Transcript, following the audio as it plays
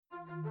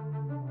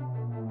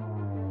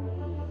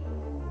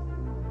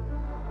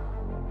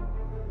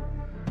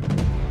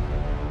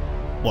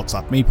What's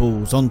up,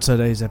 meeples? On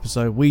today's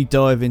episode, we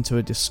dive into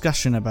a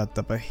discussion about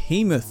the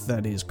behemoth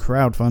that is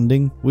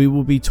crowdfunding. We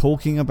will be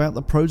talking about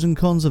the pros and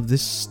cons of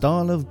this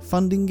style of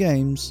funding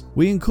games.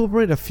 We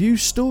incorporate a few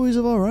stories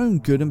of our own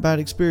good and bad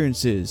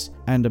experiences,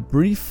 and a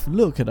brief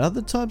look at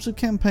other types of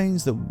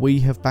campaigns that we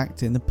have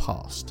backed in the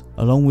past.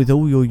 Along with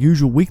all your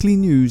usual weekly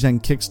news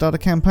and Kickstarter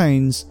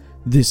campaigns,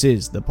 this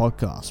is the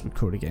podcast with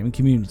Crawley Gaming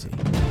Community.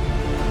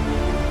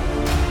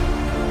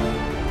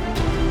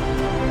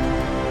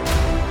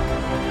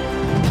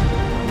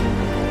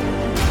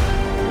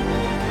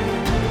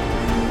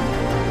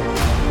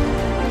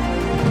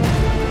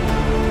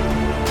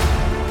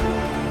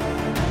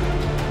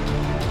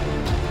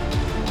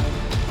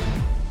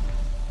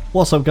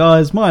 What's up,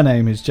 guys? My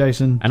name is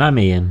Jason. And I'm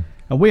Ian.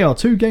 And we are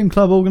two game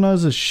club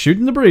organisers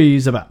shooting the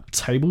breeze about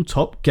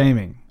tabletop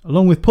gaming.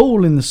 Along with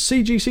Paul in the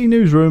CGC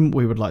newsroom,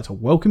 we would like to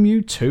welcome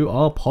you to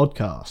our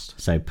podcast.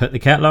 So put the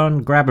kettle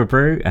on, grab a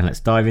brew, and let's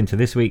dive into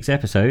this week's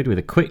episode with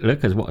a quick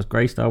look at what has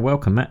graced our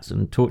welcome mats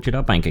and tortured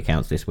our bank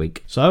accounts this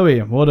week. So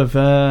Ian, what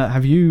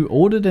have you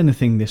ordered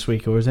anything this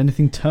week, or has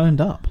anything turned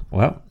up?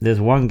 Well,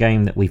 there's one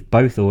game that we've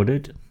both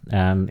ordered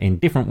in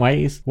different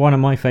ways. One of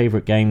my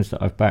favourite games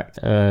that I've backed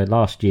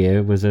last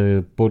year was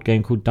a board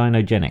game called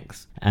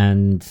Dinogenics,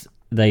 and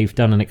they've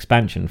done an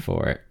expansion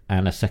for it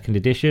and a second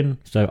edition.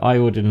 So I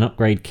ordered an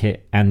upgrade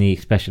kit and the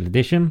special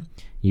edition.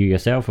 You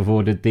yourself have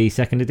ordered the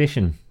second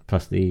edition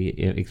plus the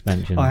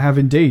expansion. I have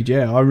indeed,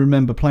 yeah. I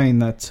remember playing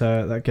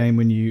that game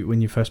when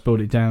you first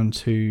brought it down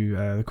to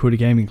the Crawley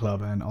Gaming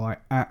Club, and I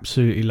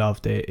absolutely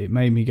loved it. It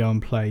made me go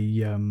and play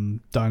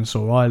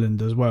Dinosaur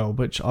Island as well,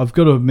 which I've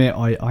got to admit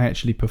I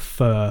actually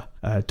prefer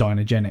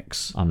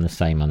Dinogenics. I'm the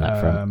same on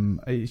that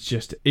front. It's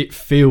just, it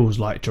feels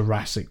like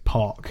Jurassic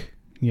Park,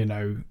 you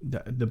know,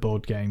 the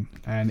board game,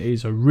 and it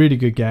is a really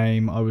good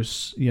game. I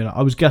was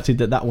gutted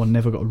that one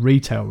never got a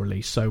retail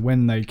release, so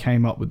when they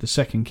came up with the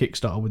second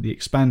Kickstarter with the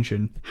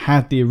expansion,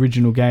 had the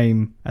original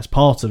game as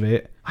part of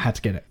it, I had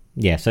to get it.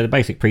 Yeah, so the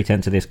basic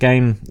pretense of this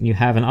game, you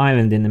have an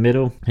island in the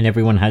middle and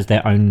everyone has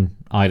their own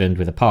island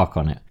with a park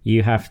on it.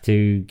 You have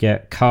to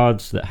get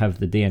cards that have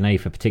the DNA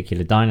for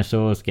particular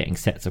dinosaurs. Getting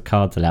sets of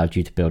cards allows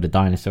you to build a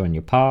dinosaur in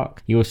your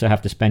park. You also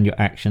have to spend your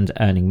actions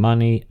earning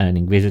money,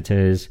 earning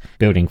visitors,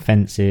 building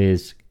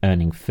fences,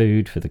 earning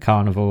food for the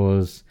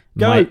carnivores.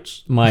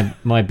 Goats!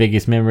 My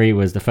biggest memory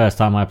was the first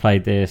time I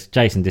played this,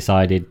 Jason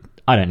decided,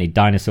 I don't need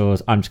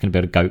dinosaurs, I'm just going to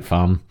build a goat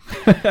farm.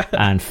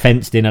 And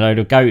fenced in a load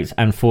of goats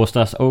and forced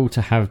us all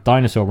to have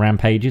dinosaur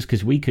rampages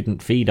because we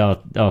couldn't feed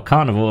our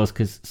carnivores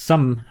because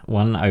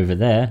someone over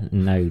there,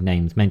 no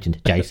names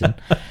mentioned, Jason,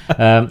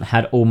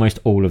 had almost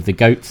all of the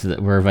goats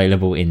that were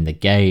available in the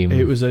game.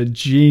 It was a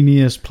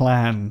genius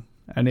plan,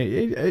 and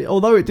it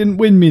although it didn't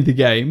win me the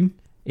game,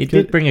 it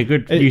did bring a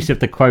good use of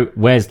the quote,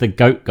 "Where's the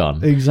goat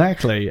gone?"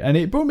 Exactly, and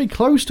it brought me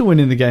close to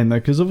winning the game though,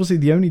 because obviously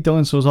the only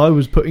dinosaurs I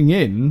was putting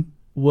in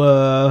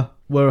were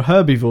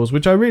herbivores,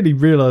 which I really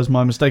realised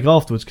my mistake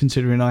afterwards,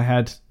 considering I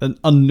had an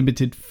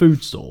unlimited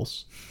food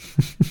source.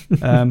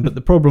 But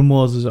the problem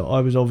was that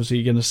I was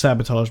obviously going to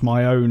sabotage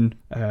my own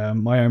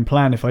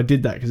plan if I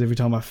did that, because every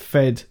time I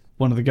fed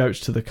one of the goats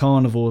to the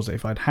carnivores,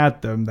 if I'd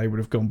had them, they would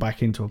have gone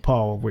back into a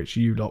pile, which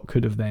you lot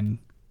could have then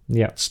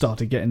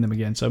started getting them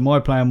again. So my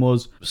plan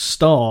was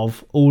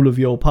starve all of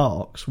your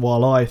parks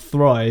while I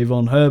thrive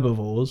on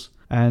herbivores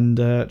and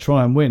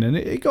try and win, and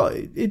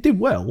it did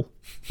well,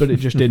 but it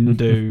just didn't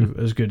do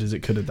as good as it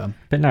could have done.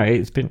 But no,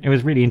 it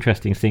was really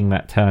interesting seeing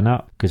that turn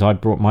up, because I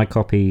brought my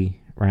copy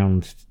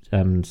round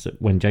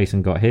when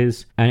Jason got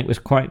his, and it was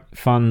quite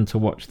fun to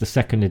watch the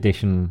second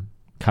edition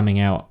coming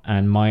out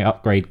and my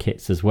upgrade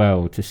kits as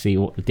well, to see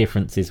what the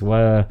differences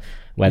were,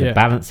 where the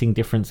balancing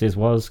differences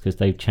was, because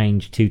they've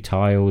changed 2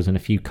 tiles and a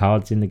few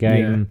cards in the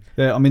game.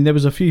 I mean, there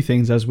was a few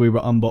things as we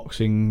were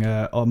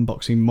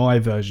unboxing my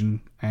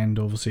version, and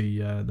obviously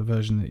the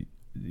version that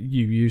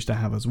you used to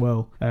have as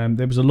well.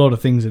 There was a lot of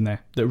things in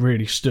there that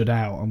really stood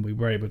out and we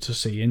were able to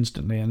see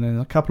instantly, and then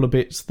a couple of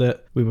bits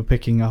that we were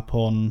picking up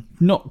on,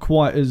 not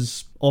quite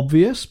as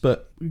obvious,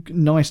 but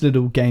nice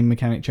little game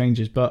mechanic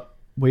changes. But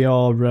we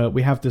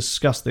have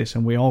discussed this,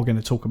 and we are going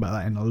to talk about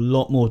that in a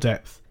lot more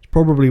depth.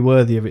 Probably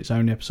worthy of its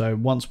own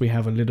episode once we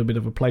have a little bit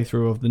of a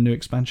playthrough of the new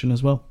expansion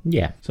as well.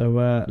 Yeah.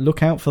 So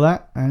look out for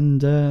that,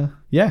 and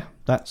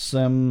that's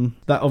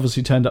that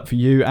obviously turned up for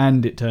you,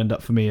 and it turned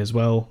up for me as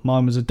well.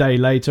 Mine was a day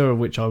later, of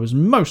which I was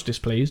most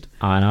displeased.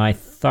 And I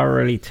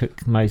thoroughly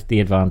took the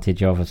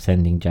advantage of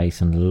sending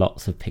Jason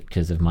lots of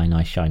pictures of my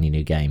nice shiny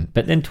new game,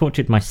 but then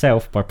tortured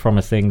myself by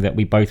promising that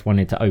we both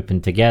wanted to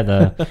open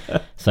together.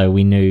 So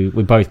we knew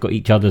we both got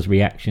each other's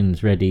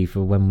reactions ready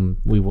for when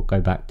we would go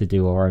back to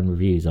do our own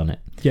reviews on it.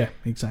 Yeah,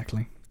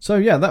 exactly. So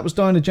yeah, that was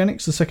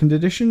Dinogenics, the second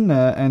edition,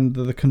 and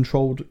the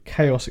Controlled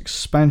Chaos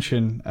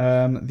expansion.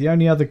 The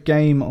only other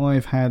game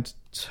I've had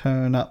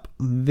turn up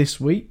this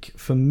week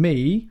for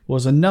me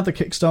was another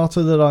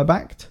Kickstarter that I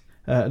backed.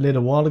 a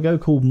little while ago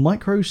called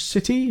Micro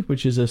City,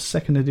 which is a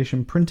second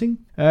edition printing.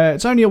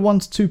 It's only a 1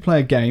 to 2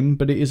 player game,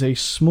 but it is a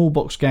small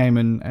box game,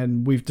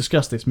 and we've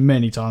discussed this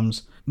many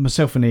times.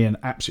 Myself and Ian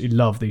absolutely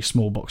love these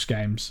small box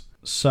games.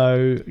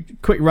 So,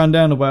 quick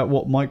rundown about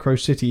what Micro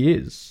City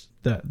is.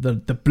 The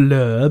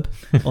blurb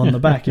on the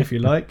back, if you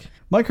like.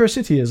 Micro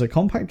City is a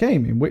compact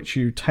game in which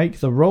you take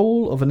the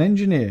role of an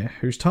engineer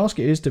whose task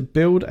it is to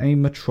build a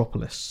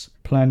metropolis.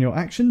 Plan your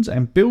actions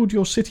and build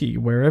your city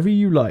wherever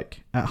you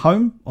like. At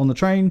home, on the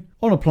train,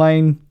 on a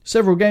plane.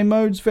 Several game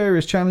modes,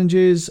 various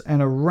challenges,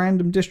 and a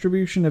random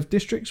distribution of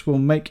districts will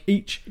make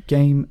each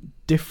game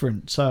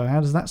different. So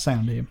how does that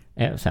sound, Ian?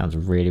 It sounds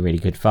really, really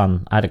good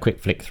fun. I had a quick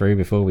flick through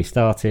before we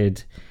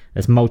started.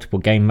 There's multiple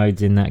game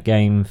modes in that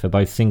game for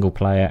both single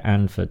player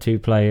and for 2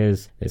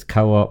 players. There's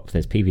co-op,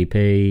 there's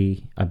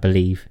PvP, I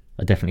believe.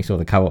 I definitely saw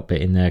the co-op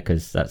bit in there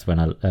because that's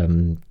when I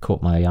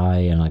caught my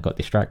eye and I got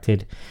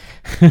distracted.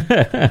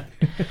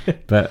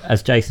 But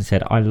as Jason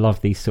said, I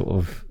love these sort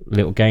of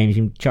little games.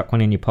 You can chuck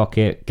one in your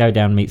pocket, go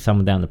down, meet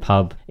someone down the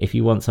pub. If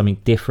you want something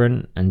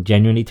different and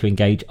genuinely to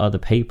engage other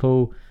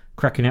people,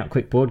 cracking out a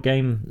quick board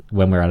game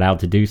when we're allowed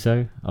to do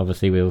so,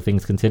 obviously with all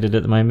things considered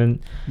at the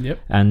moment. Yep.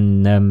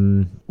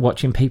 And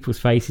watching people's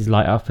faces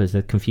light up as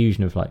a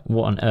confusion of like,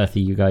 what on earth are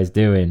you guys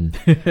doing?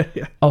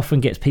 Yeah.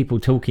 Often gets people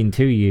talking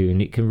to you, and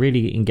it can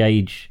really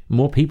engage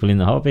more people in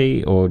the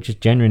hobby, or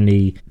just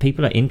generally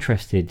people are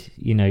interested.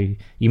 You know,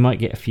 you might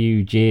get a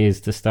few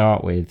jeers to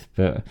start with,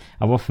 but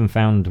I've often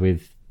found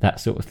with that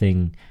sort of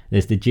thing,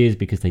 there's the jeers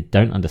because they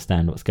don't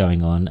understand what's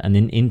going on, and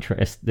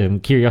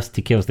then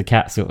curiosity kills the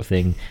cat sort of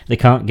thing. They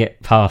can't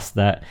get past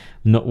that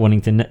not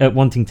wanting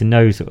to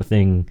know sort of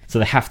thing, so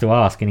they have to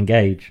ask and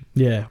engage.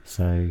 Yeah.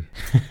 So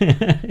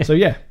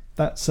yeah,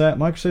 that's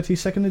Micro City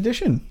 2nd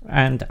edition.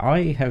 And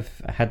I have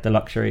had the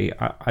luxury,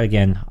 I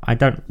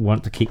don't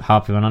want to keep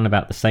harping on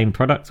about the same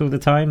products all the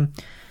time,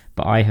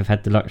 but I have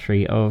had the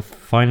luxury of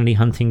finally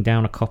hunting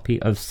down a copy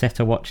of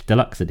Setter Watch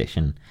Deluxe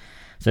Edition.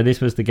 So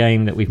this was the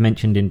game that we've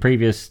mentioned in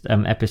previous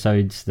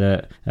episodes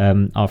that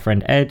our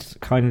friend Ed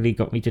kindly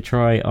got me to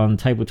try on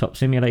Tabletop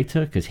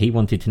Simulator because he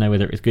wanted to know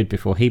whether it was good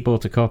before he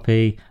bought a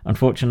copy.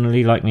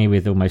 Unfortunately, like me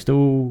with almost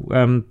all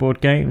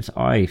board games,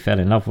 I fell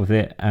in love with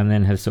it and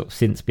then have sort of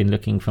since been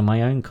looking for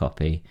my own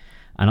copy.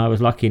 And I was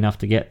lucky enough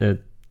to get the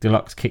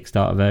deluxe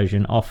Kickstarter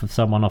version off of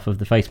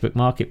the Facebook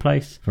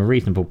Marketplace for a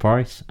reasonable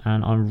price,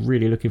 and I'm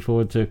really looking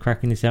forward to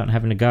cracking this out and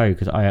having a go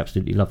because I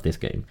absolutely love this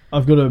game.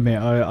 I've got to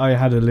admit, I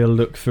had a little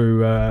look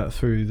through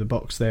the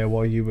box there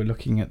while you were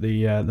looking at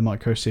the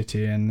Micro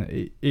City, and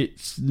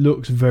it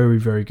looks very,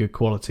 very good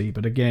quality.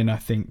 But again, I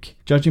think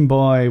judging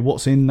by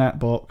what's in that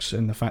box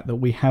and the fact that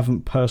we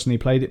haven't personally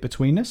played it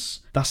between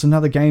us, that's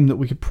another game that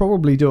we could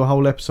probably do a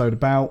whole episode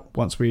about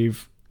once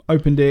we've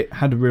opened it,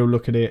 had a real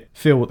look at it,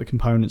 feel what the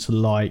components are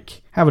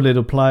like, have a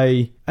little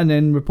play, and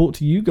then report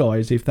to you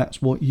guys if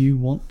that's what you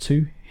want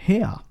to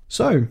hear.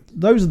 So,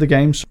 those are the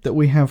games that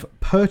we have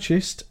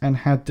purchased and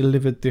had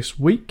delivered this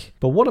week.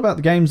 But what about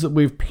the games that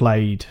we've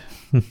played?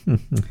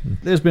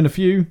 There's been a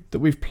few that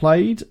we've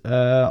played.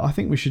 I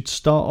think we should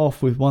start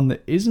off with one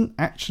that isn't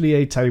actually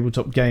a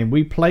tabletop game.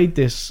 We played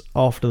this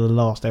after the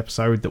last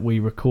episode that we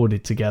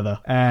recorded together,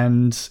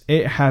 and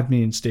it had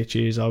me in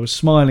stitches. I was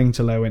smiling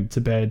till I went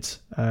to bed.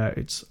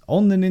 It's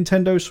on the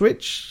Nintendo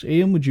Switch.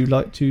 Ian, would you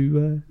like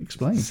to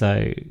explain?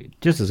 So,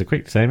 just as a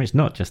quick disclaimer, it's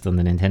not just on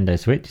the Nintendo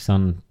Switch. It's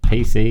on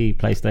PC,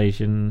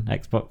 PlayStation,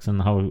 Xbox, and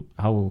the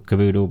whole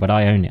caboodle, but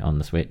I own it on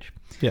the Switch.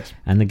 Yes.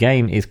 And the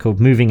game is called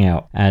Moving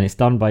Out, and it's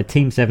done by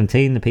Team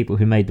 17, the people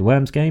who made the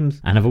Worms games,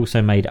 and have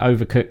also made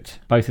Overcooked,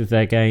 both of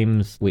their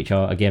games, which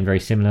are, again, very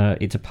similar.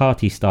 It's a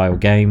party-style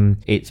game.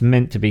 It's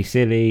meant to be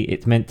silly.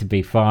 It's meant to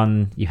be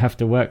fun. You have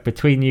to work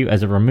between you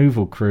as a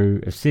removal crew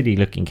of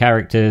silly-looking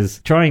characters,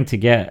 trying to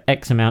get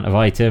X amount of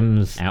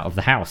items out of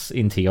the house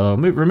into your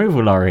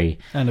removal lorry.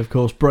 And, of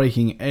course,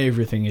 breaking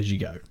everything as you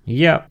go.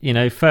 Yep. You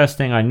know, first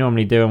thing I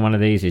normally do on one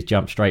of these is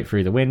jump straight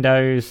through the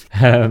windows.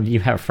 You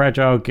have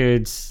fragile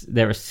goods.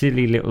 There are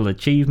silly little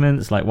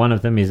achievements, like one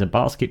of them is a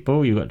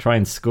basketball. You've got to try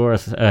and score a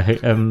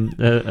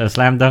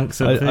slam dunk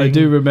sort of thing. I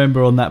do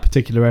remember on that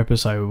particular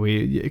episode,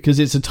 because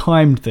it's a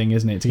timed thing,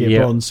 isn't it, to get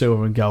bronze,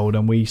 silver and gold,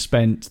 and we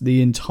spent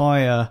the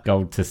entire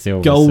gold to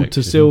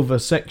silver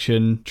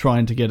section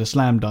trying to get a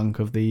slam dunk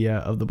of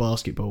the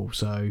basketball.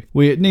 So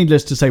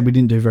needless to say, we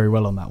didn't do very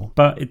well on that one.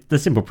 But the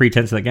simple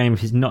pretense of the game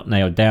is not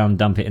nailed down,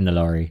 dump it in the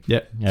lorry.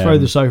 Yep. Throw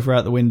the sofa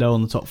out the window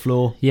on the top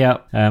floor. Yeah.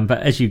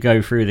 But as you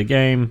go through the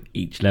game,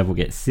 each level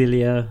gets sillier.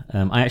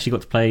 I actually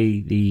got to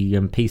play the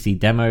PC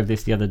demo of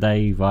this the other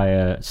day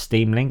via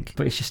Steam Link,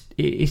 but it's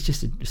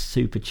just a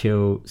super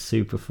chill,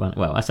 super fun.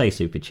 Well, I say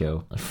super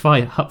chill,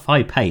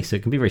 high pace, so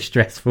it can be very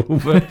stressful,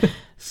 but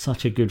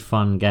such a good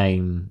fun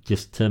game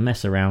just to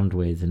mess around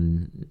with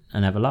and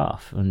have a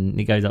laugh. And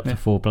it goes up to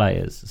 4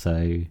 players, so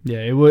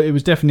yeah, it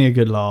was definitely a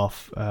good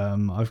laugh.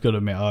 I've got to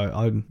admit,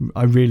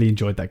 I really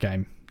enjoyed that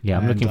game. Yeah,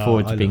 I'm looking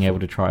forward to being able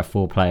to try a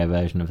 4-player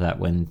version of that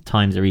when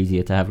times are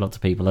easier to have lots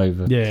of people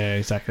over. Yeah,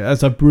 exactly.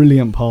 That's a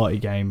brilliant party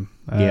game,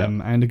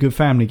 and a good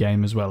family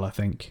game as well, I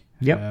think.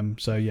 Yep.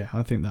 So yeah,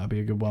 I think that'll be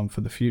a good one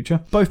for the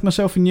future. Both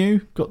myself and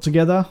you got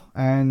together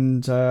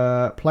and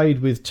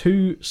played with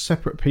two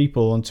separate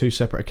people on two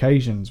separate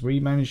occasions. We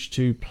managed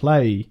to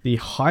play the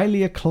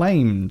highly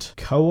acclaimed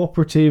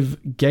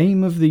cooperative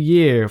game of the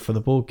year for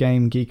the Board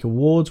Game Geek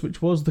Awards,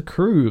 which was The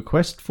Crew: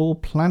 Quest for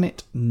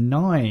Planet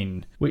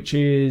 9, which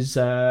is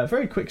a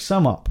very quick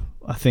sum up,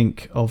 I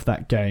think, of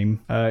that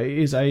game. It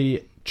is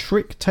a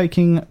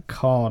trick-taking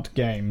card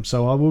game.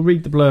 So I will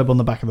read the blurb on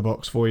the back of the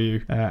box for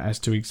you as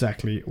to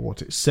exactly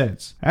what it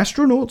says.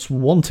 Astronauts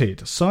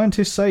wanted.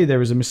 Scientists say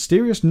there is a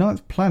mysterious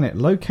ninth planet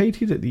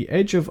located at the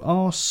edge of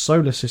our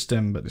solar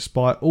system, but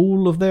despite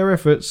all of their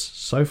efforts,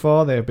 so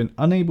far they have been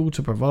unable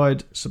to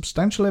provide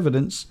substantial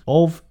evidence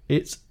of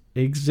its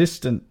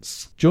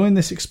existence. Join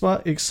this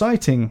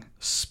exciting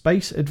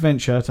space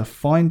adventure to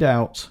find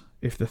out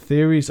if the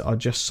theories are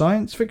just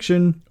science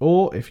fiction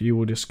or if you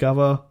will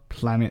discover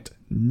Planet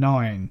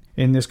 9.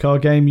 In this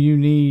card game, you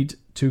need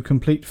to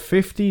complete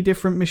 50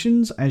 different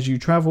missions as you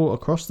travel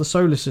across the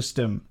solar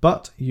system,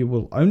 but you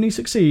will only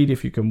succeed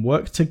if you can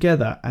work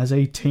together as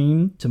a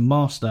team to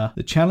master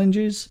the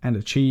challenges and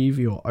achieve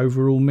your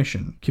overall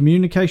mission.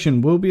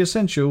 Communication will be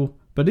essential,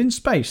 but in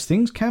space,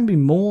 things can be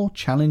more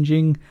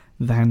challenging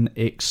than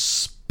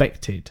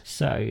expected.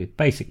 So,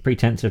 basic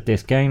pretense of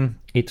this game,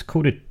 it's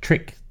called a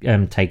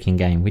trick-taking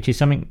game, which is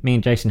something me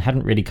and Jason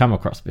hadn't really come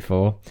across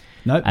before.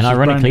 Nope, and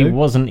ironically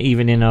wasn't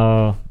even in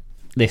our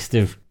list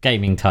of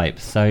gaming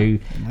types. So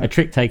a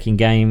trick-taking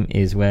game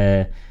is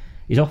where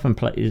you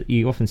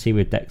often see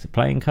with decks of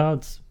playing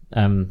cards.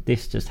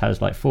 This just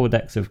has like four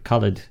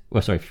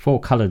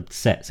coloured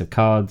sets of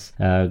cards,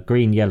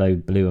 green, yellow,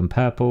 blue and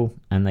purple,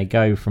 and they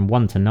go from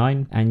 1 to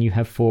 9, and you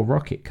have 4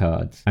 rocket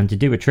cards. And to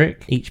do a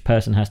trick, each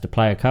person has to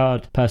play a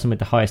card. Person with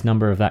the highest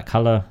number of that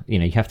colour,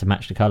 you have to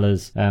match the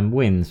colours,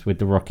 wins, with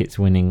the rockets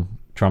winning,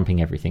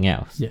 trumping everything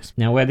else. Yes.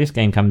 Now where this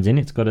game comes in,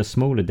 it's got a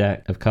smaller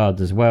deck of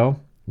cards as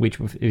well, which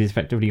is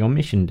effectively your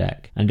mission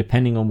deck. And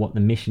depending on what the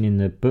mission in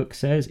the book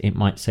says, it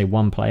might say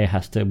one player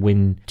has to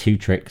win 2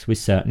 tricks with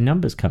certain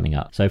numbers coming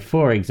up. So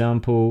for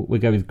example, we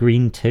go with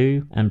green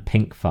 2 and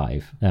pink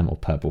 5, or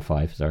purple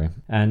 5, sorry.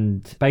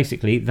 And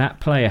basically that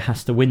player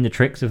has to win the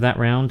tricks of that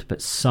round,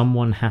 but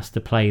someone has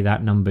to play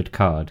that numbered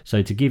card.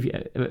 So to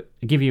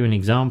give you an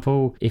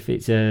example, if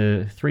it's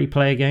a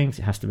 3-player game, it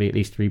has to be at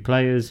least 3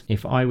 players.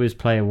 If I was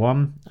player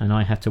 1 and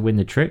I had to win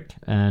the trick,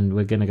 and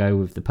we're going to go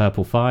with the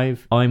purple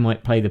 5, I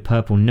might play the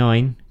purple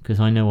 9 because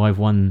I know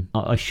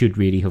I should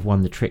really have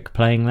won the trick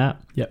playing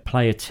that. Yep.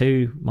 Player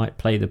 2 might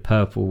play the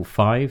purple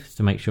 5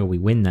 to make sure we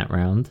win that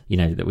round,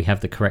 that we have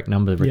the correct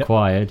number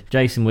required. Yep.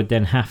 Jason would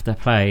then have to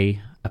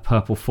play a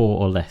purple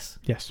 4 or less.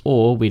 Yes.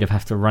 Or we'd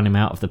have to run him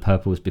out of the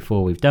purples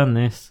before we've done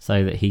this,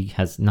 so that he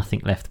has nothing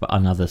left but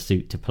another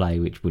suit to play,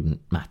 which wouldn't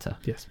matter.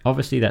 Yes.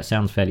 Obviously that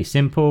sounds fairly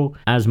simple.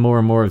 As more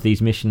and more of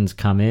these missions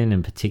come in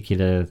and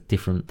particular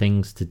different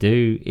things to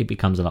do, it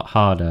becomes a lot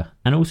harder.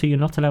 And also you're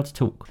not allowed to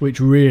talk. Which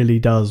really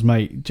does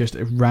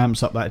it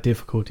ramps up that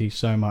difficulty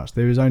so much.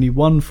 There is only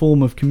one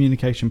form of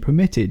communication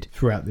permitted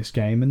throughout this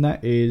game, and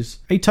that is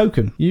a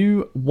token.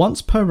 You,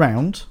 once per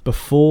round,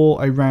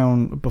 before a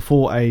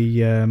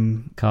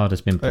card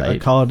has been played. A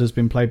card has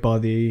been played by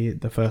the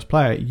first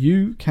player.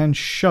 You can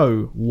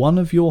show one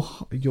of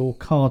your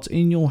cards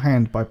in your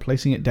hand by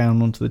placing it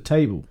down onto the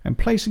table and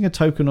placing a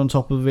token on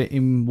top of it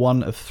in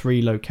one of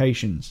 3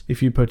 locations.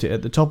 If you put it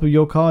at the top of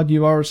your card,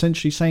 you are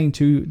essentially saying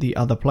to the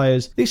other players,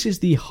 this is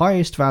the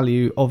highest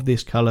value of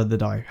this colour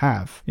that I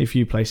have. If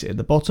you place it at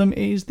the bottom, it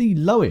is the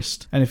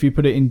lowest. And if you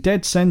put it in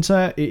dead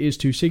centre, it is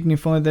to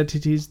signify that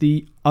it is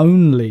the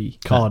only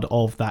card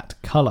of that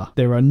colour.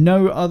 There are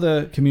no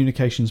other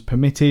communications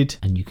permitted.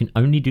 And you can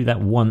only do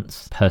that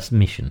once per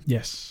mission.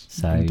 Yes,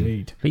 so,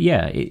 indeed. But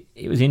yeah,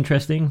 it was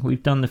interesting.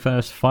 We've done the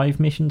first 5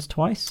 missions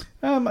twice.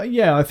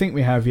 Yeah, I think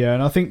we have,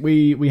 and I think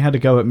we had a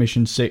go at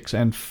mission 6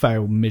 and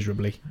failed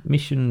miserably.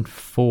 Mission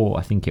 4,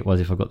 I think it was,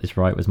 if I got this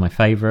right, was my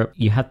favourite.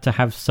 You had to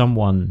have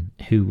someone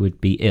who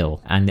would be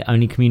ill, and the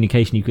only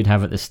communication you could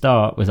have at the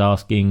start was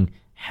asking,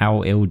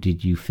 how ill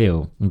did you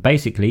feel? And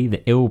basically,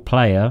 the ill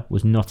player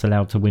was not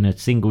allowed to win a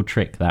single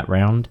trick that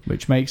round.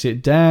 Which makes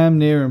it damn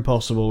near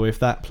impossible if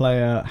that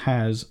player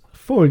has,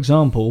 for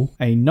example,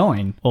 a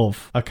 9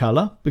 of a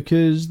colour,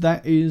 because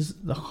that is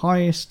the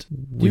highest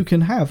you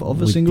can have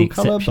of a single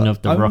colour. With the exception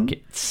of the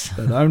rockets.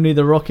 But only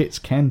the rockets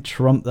can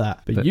trump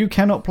that. But you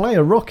cannot play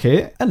a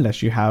rocket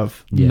unless you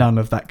have none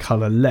of that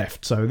colour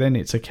left. So then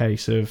it's a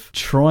case of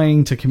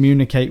trying to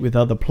communicate with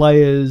other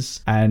players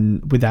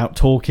and without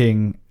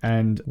talking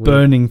and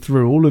burning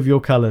through all of your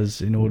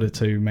colours in order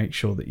to make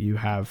sure that you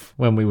have...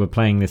 When we were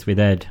playing this with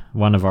Ed,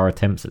 one of our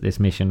attempts at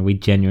this mission, we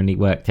genuinely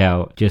worked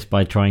out just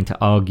by trying to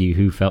argue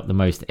who felt the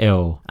most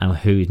ill and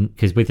who...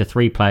 Because with a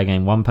 3-player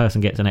game, one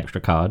person gets an extra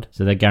card,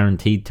 so they're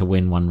guaranteed to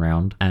win one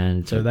round.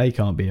 And so they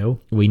can't be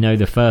ill. We know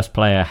the first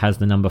player has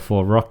the number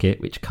 4 rocket,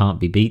 which can't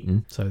be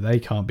beaten. So they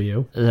can't be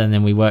ill. And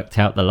then we worked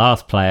out the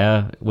last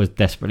player was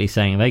desperately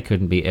saying they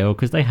couldn't be ill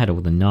because they had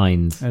all the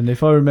 9s. And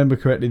if I remember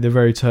correctly, the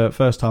very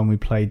first time we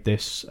played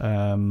this...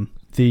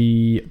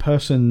 the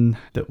person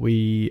that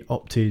we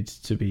opted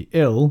to be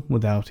ill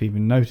without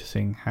even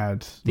noticing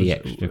had the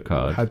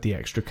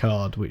extra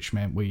card, which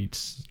meant we'd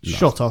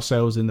shot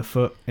ourselves in the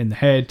foot, in the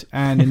head,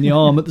 and in the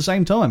arm at the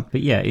same time.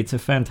 But yeah, it's a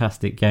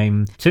fantastic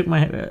game. Took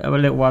me a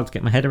little while to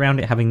get my head around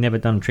it, having never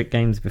done trick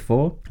games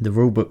before. The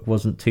rulebook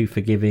wasn't too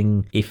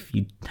forgiving if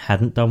you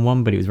hadn't done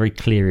one, but it was very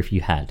clear if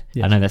you had.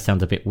 Yes. I know that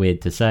sounds a bit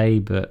weird to say,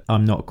 but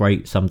I'm not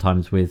great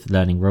sometimes with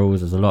learning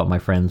rules, as a lot of my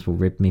friends will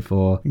rib me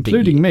for.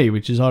 Including me,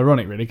 which is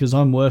ironic really, because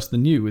I'm worse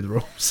than you with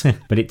rules.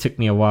 But it took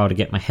me a while to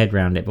get my head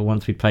around it, but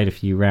once we played a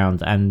few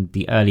rounds, and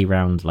the early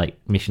rounds, like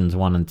missions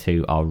 1 and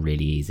 2, are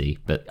really easy.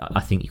 But I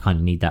think you kind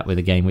of need that with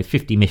a game. With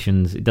 50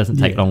 missions, it doesn't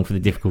take long for the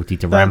difficulty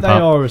to ramp up.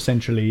 They are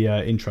essentially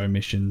intro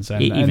missions,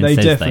 and they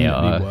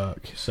definitely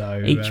work.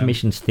 So each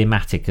mission's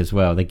thematic as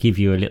well. They give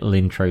you a little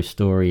intro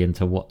story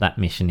into what that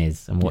mission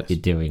is and what you're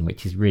doing,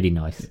 which is really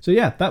nice. So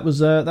yeah, that was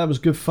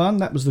good fun.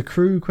 That was The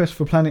Crew Quest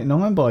for Planet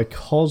 9 by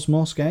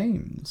Cosmos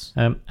Games.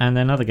 And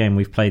another game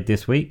we've played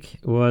this week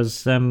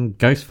was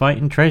Ghost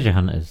Fighting Treasure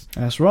Hunters.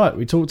 That's right.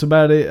 We talked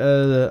about it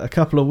a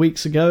couple of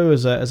weeks ago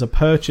as a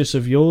purchase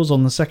of yours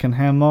on the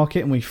second-hand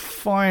market, and we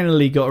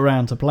finally got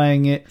around to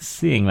playing it.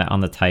 Seeing that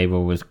on the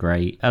table was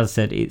great. As I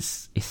said,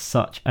 it's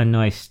such a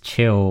nice,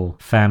 chill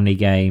family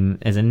game.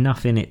 There's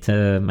enough in it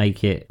to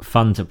make it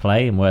fun to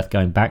play and worth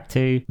going back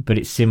to, but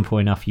it's simple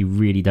enough you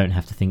really don't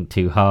have to think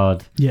too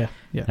hard. Yeah.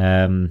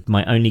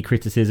 My only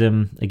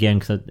criticism, again,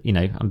 because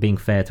I'm being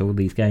fair to all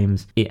these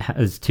games, it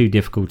has 2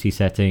 difficulty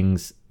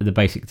settings. The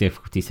basic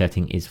difficulty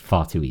setting is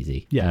far too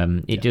easy.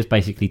 It just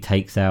basically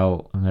takes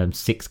out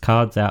 6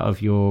 cards out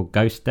of your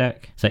ghost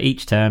deck. So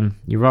each turn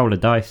you roll a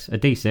dice, a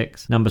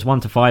d6, numbers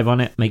 1 to 5 on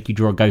it, make you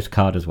draw a ghost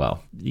card as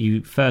well.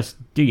 You first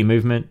do your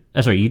movement.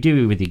 You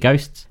do it with your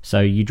ghosts. So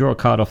you draw a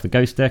card off the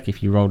ghost deck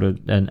if you rolled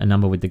a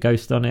number with the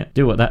ghost on it.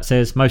 Do what that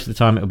says. Most of the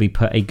time it'll be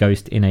put a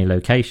ghost in a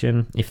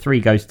location. If 3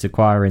 ghosts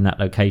acquire in that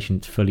location,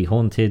 it's fully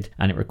haunted,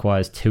 and it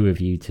requires 2 of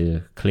you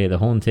to clear the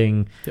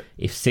haunting.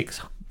 If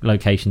 6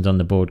 locations on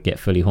the board get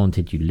fully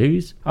haunted, you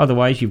lose.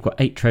 Otherwise, you've got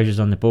 8 treasures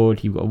on the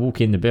board. You've got to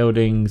walk in the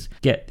buildings,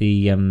 get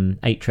the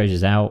 8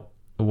 treasures out,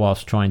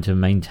 whilst trying to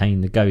maintain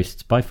the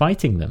ghosts by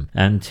fighting them.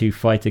 And to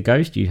fight a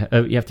ghost, you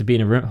have to be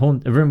in a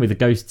room with the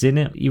ghosts in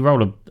it. You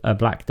roll a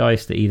black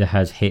dice that either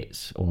has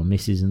hits or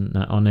misses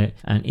on it,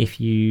 and if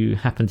you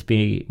happen to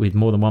be with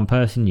more than one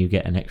person, you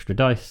get an extra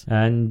dice.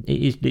 And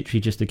it is literally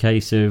just a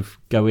case of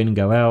go in and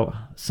go out.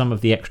 Some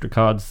of the extra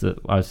cards that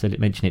I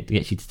mentioned it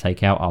gets you to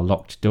take out are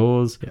locked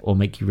doors, or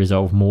make you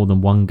resolve more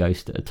than one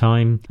ghost at a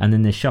time. And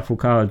then there's shuffle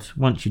cards.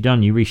 Once you're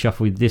done, you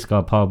reshuffle your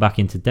discard pile back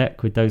into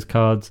deck with those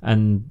cards,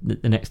 and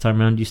the next time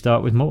around you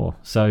start with more.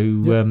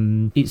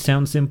 So it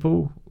sounds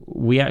simple.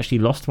 We actually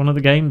lost one of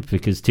the games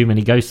because too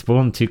many ghosts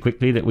spawned too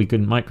quickly that we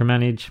couldn't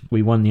micromanage.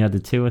 We won the other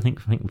 2, I think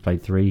we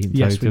played 3 in total.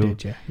 Yes, we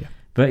did, yeah.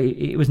 But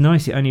it was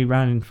nice. It only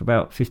ran for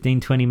about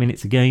 15-20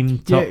 minutes a game,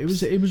 tops.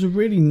 Yeah, it was a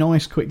really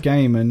nice, quick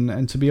game.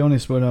 And to be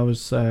honest,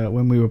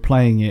 when we were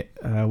playing it,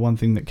 one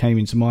thing that came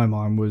into my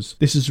mind was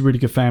this is a really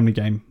good family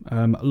game.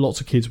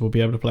 Lots of kids will be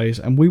able to play this,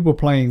 and we were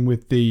playing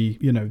with the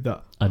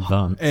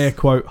advanced, air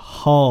quote,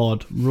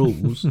 hard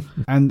rules,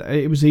 and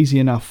it was easy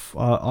enough.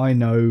 I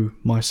know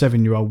my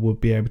 7-year-old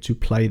would be able to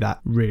play that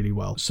really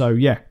well. So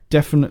yeah,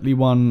 definitely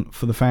one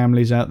for the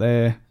families out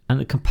there. And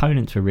the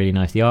components were really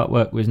nice. The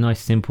artwork was nice,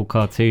 simple,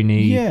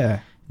 cartoony. Yeah.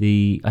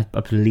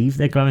 I believe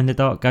they're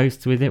glow-in-the-dark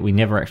ghosts with it. We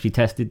never actually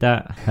tested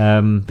that.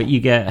 But you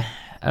get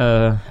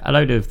a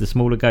load of the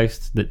smaller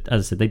ghosts that,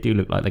 as I said, they do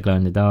look like they glow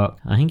in the dark.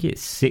 I think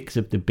it's 6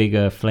 of the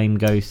bigger flame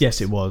ghosts.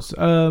 Yes, it was.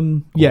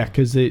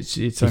 Because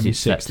it's only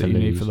 6 that you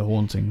need for the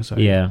haunting. So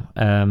yeah,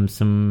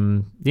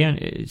 some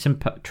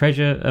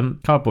treasure,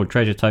 cardboard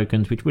treasure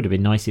tokens, which would have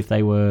been nice if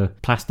they were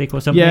plastic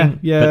or something.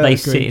 Yeah, but they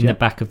sit in the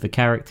back of the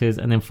characters,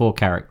 and then 4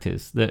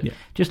 characters that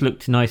just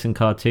looked nice and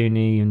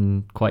cartoony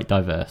and quite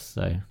diverse.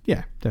 So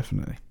yeah,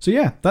 definitely. So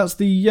yeah, that's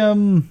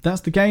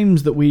the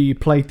games that we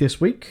played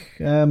this week.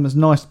 There's a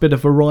nice bit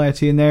of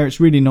variety in there. It's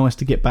really nice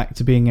to get back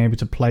to being able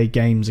to play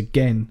games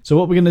again. So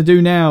what we're going to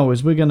do now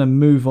is we're going to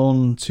move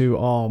on to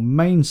our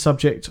main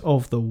subject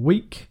of the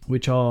week,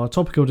 which our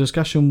topical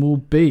discussion will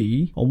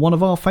be on one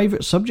of our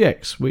favourite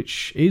subjects,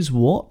 which is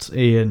what,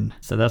 Ian?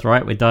 So that's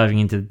right, we're diving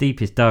into the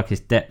deepest,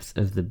 darkest depths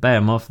of the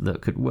behemoth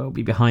that could well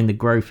be behind the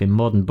growth in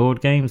modern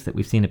board games that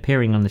we've seen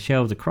appearing on the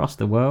shelves across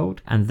the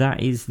world, and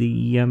that is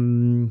the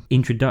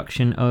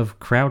introduction of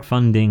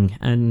crowdfunding,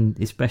 and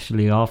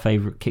especially our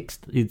favourite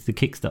it's the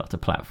Kickstarter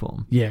platform.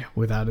 Yeah,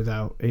 without a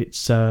doubt.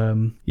 It's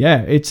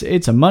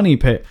it's a money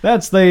pit. I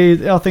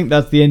think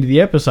that's the end of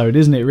the episode,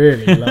 isn't it,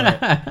 really?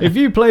 Like, if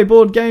you play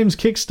board games,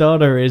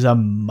 Kickstarter is a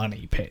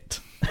money pit.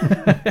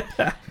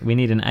 We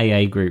need an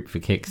AA group for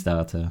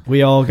Kickstarter.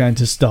 We are going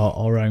to start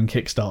our own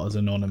Kickstarters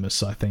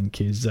Anonymous, I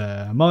think.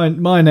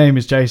 My name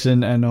is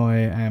Jason, and I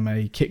am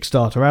a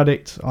Kickstarter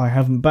addict. I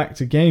haven't backed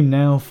a game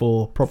now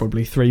for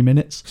probably 3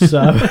 minutes.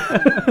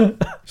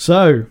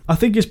 So I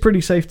think it's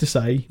pretty safe to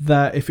say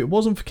that if it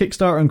wasn't for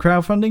Kickstarter and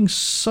crowdfunding,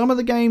 some of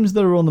the games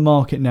that are on the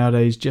market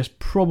nowadays just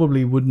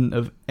probably wouldn't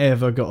have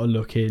ever got a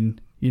look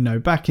in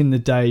Back in the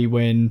day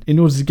when, in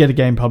order to get a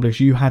game published,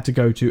 you had to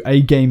go to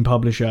a game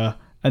publisher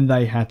and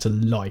they had to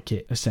like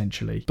it,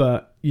 essentially.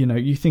 But,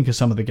 you think of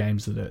some of the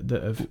games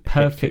that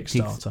have hit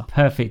Kickstarter.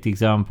 Perfect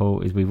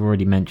example is we've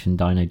already mentioned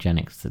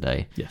Dinogenics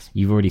today. Yes.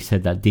 You've already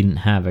said that didn't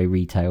have a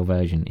retail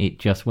version. It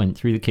just went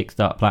through the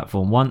Kickstarter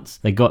platform once.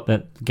 They got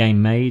that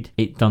game made.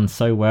 It done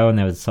so well and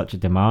there was such a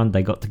demand,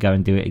 they got to go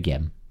and do it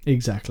again.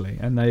 Exactly,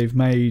 and they've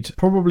made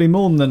probably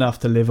more than enough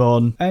to live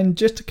on and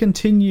just to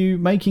continue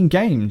making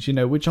games,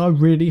 which I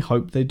really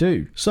hope they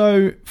do.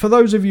 So for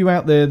those of you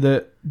out there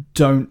that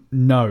don't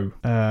know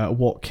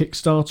what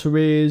Kickstarter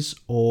is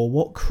or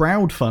what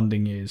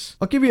crowdfunding is,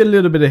 I'll give you a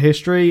little bit of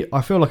history.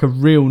 I feel like a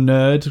real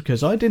nerd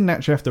because I didn't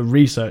actually have to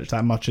research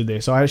that much of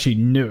this. I actually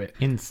knew it.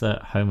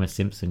 Insert Homer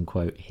Simpson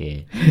quote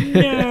here.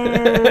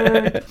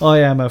 Nerd! I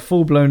am a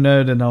full-blown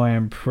nerd and I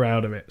am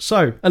proud of it.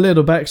 So, a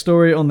little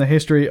backstory on the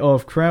history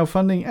of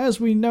crowdfunding. As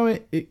we know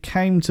it, it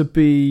came to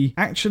be,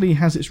 actually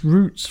has its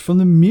roots from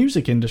the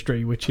music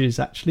industry, which is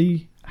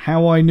actually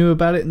how I knew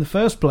about it in the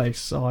first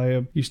place.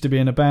 I used to be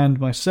in a band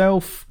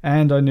myself,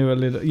 and I knew a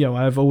little,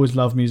 I've always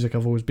loved music.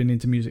 I've always been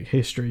into music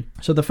history.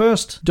 So the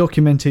first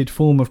documented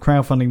form of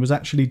crowdfunding was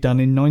actually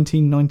done in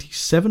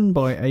 1997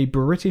 by a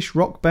British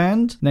rock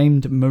band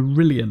named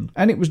Marillion.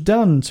 And it was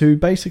done to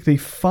basically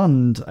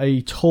fund a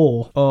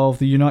tour of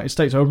the United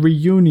States, a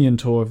reunion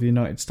tour of the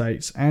United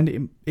States.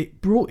 And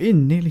it brought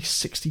in nearly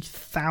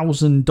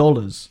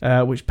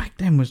 $60,000, which back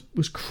then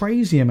was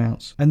crazy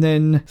amounts. And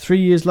then 3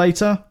 years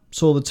later,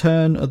 saw the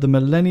turn of the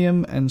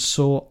millennium and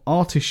saw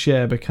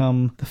ArtistShare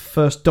become the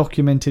first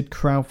documented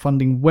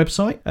crowdfunding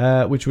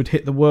website, which would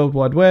hit the World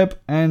Wide Web.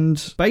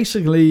 And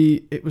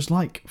basically, it was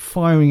like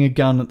firing a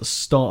gun at the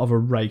start of a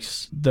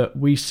race that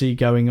we see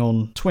going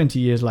on 20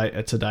 years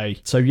later today.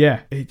 So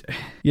yeah,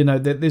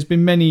 there's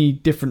been many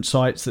different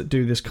sites that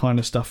do this kind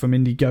of stuff, from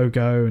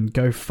Indiegogo and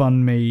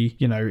GoFundMe,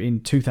 in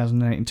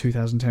 2008 and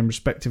 2010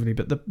 respectively.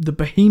 But the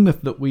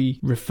behemoth that we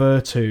refer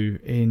to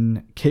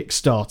in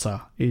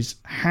Kickstarter is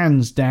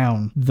hands down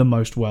the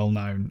most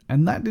well-known,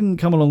 and that didn't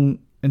come along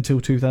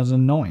until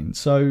 2009.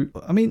 So,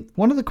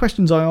 one of the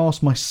questions I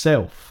ask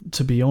myself,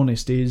 to be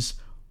honest, is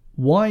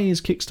why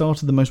is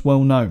Kickstarter the most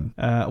well-known?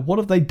 What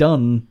have they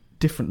done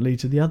differently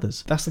to the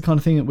others? That's the kind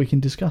of thing that we can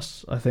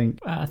discuss, I think.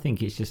 I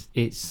think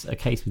it's a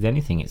case with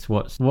anything. It's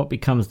what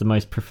becomes the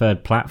most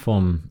preferred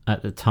platform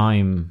at the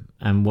time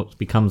and what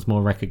becomes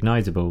more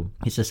recognizable.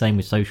 It's the same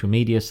with social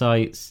media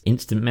sites,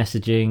 instant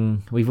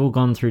messaging. We've all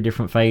gone through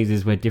different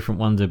phases where different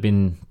ones have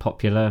been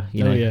popular.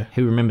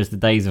 Who remembers the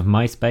days of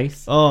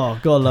MySpace? Oh,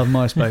 God, I love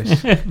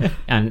MySpace.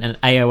 and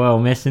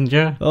AOL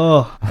Messenger.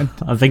 Oh,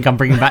 I think I'm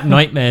bringing back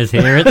nightmares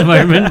here at the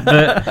moment.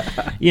 But,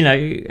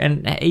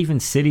 and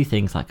even silly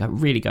things like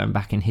really going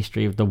back in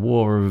history of the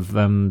war of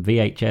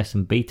VHS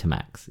and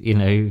Betamax.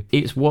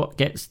 It's what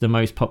gets the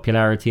most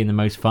popularity and the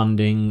most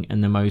funding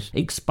and the most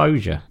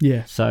exposure.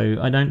 Yeah. So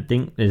I don't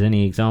think there's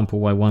any example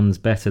why one's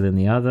better than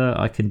the other.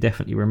 I can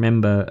definitely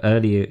remember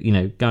earlier,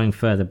 going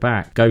further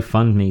back,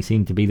 GoFundMe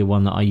seemed to be the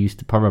one that I used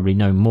to probably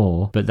know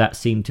more, but that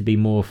seemed to be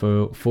more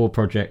for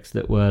projects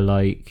that were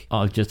like,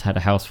 I've just had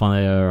a house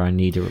fire, I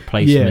need a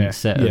replacement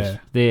set of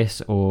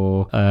this,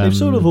 or... They've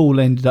sort of all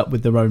ended up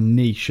with their own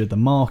niche of the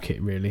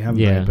market, really,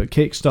 haven't they? But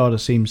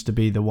Kickstarter seems to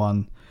be the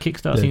one...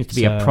 Kickstarter seems to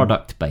be a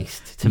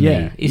product-based to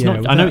me. It's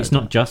not. I know it's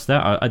not just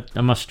that.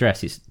 I must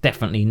stress it's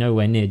definitely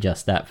nowhere near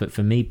just that. But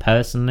for me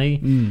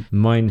personally,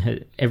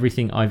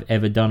 everything I've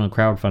ever done on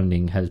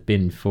crowdfunding has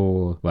been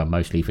for,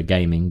 mostly for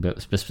gaming,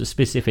 but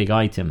specific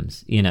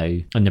items,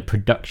 and the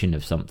production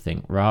of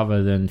something,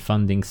 rather than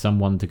funding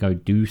someone to go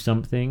do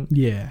something.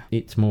 Yeah.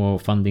 It's more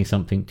funding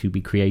something to be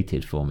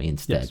created for me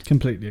instead. Yes,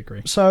 completely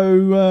agree.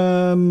 So,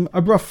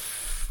 a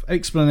rough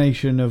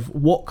explanation of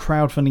what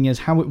crowdfunding is,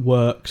 how it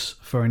works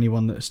for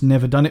anyone that's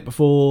never done it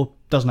before,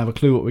 doesn't have a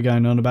clue what we're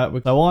going on about.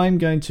 So I'm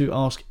going to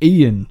ask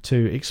Ian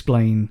to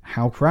explain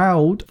how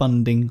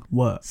crowdfunding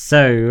works.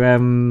 So,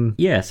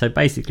 so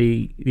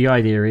basically the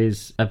idea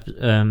is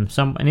an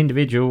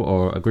individual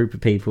or a group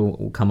of people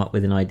will come up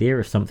with an idea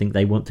of something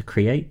they want to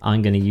create.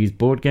 I'm going to use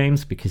board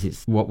games because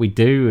it's what we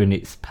do and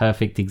it's a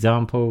perfect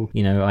example.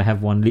 I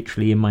have one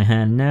literally in my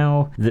hand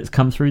now that's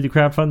come through the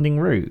crowdfunding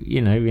route,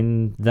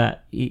 in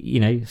that,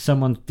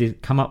 someone's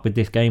come up with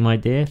this game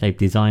idea, they've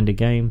designed a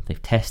game,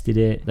 they've tested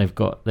it, they've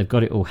got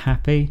it all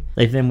happy.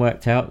 They've then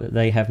worked out that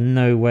they have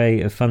no way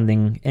of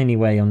funding any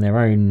way on their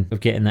own of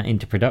getting that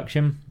into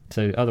production.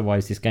 So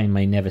otherwise this game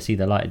may never see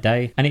the light of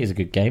day. And it is a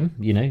good game,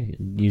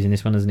 using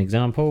this one as an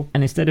example.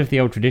 And instead of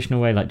the old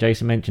traditional way, like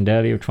Jason mentioned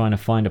earlier, of trying to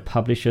find a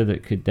publisher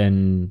that could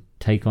then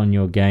take on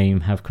your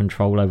game, have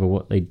control over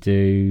what they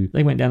do,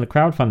 they went down the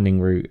crowdfunding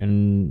route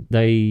and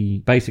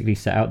they basically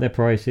set out their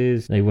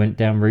prices. They went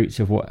down routes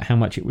of how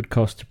much it would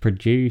cost to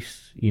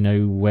produce,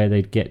 where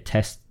they'd get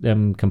test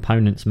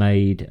components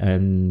made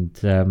and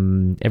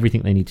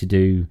everything they need to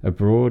do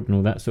abroad and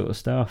all that sort of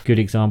stuff. Good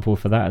example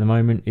for that at the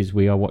moment is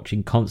we are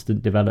watching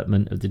constant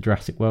development of the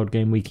Jurassic World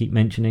game we keep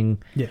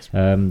mentioning. Yes.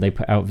 They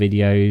put out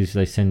videos,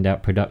 they send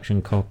out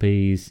production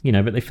copies,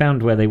 but they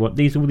found where they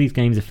want all these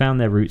games have found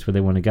their routes where they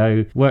want to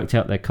go, worked worked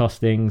out their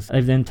costings.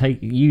 They've then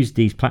used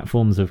these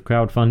platforms of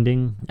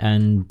crowdfunding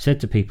and said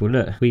to people,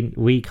 look,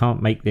 we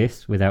can't make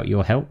this without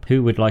your help.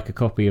 Who would like a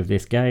copy of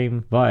this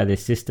game via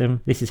this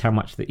system? This is how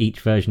much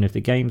each version of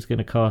the game is going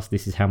to cost.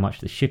 This is how much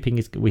the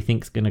shipping we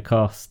think is going to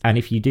cost. And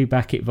if you do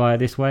back it via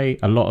this way,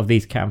 a lot of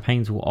these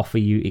campaigns will offer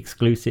you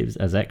exclusives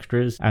as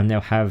extras, and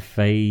they'll have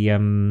a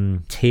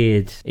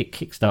tiered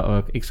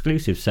Kickstarter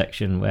exclusive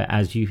section where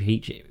as you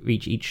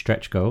reach each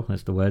stretch goal,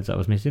 that's the words I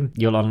was missing,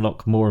 you'll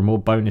unlock more and more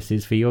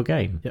bonuses for your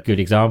game. Yep. Good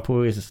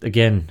example is,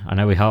 again, I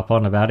know we harp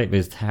on about it, but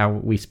it's how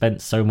we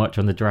spent so much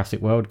on the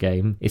Jurassic World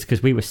game. It's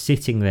because we were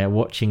sitting there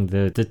watching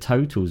the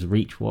totals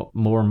reach what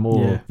more and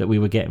more that we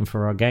were getting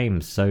for our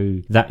games. So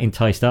that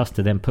enticed us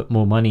to then put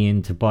more money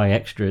in to buy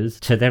extras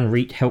to then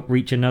help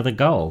reach another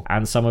goal.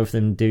 And some of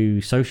them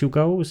do social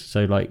goals,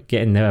 so like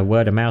getting their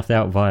word of mouth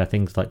out via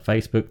things like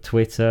Facebook,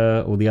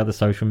 Twitter, all the other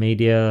social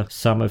media.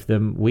 Some of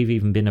them, we've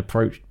even been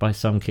approached by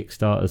some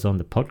Kickstarters on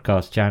the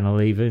podcast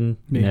channel even.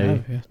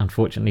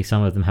 Unfortunately,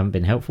 some of them haven't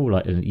been helpful,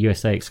 like a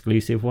USA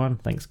exclusive one.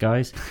 Thanks,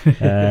 guys.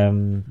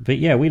 But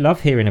yeah, we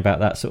love hearing about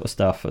that sort of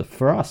stuff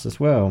for us as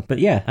well. But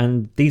yeah,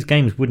 and these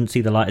games wouldn't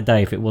see the light of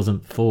day if it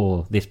wasn't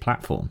for this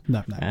platform.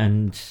 No.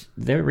 And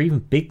there are even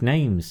big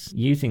names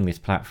using this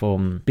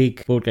platform.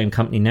 Big board game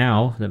company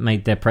now that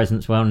made their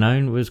presence well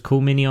known was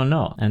Cool Mini or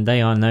Not, and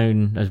they are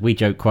known, as we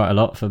joke quite a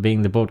lot, for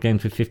being the board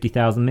games with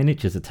 50,000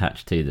 miniatures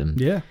attached to them.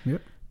 Yeah.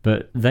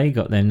 But they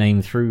got their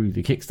name through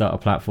the Kickstarter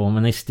platform,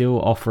 and they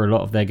still offer a lot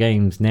of their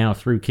games now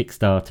through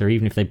Kickstarter,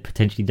 even if they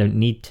potentially don't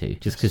need to,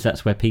 just because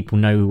that's where people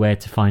know where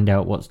to find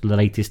out what's the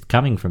latest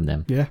coming from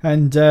them. Yeah,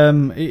 and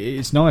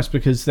it's nice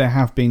because there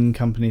have been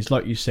companies,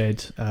 like you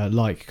said,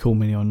 like Cool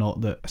Mini or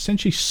Not, that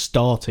essentially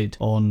started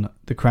on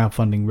the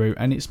crowdfunding route,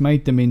 and it's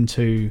made them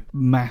into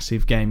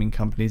massive gaming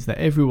companies that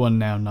everyone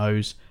now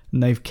knows,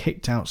 and they've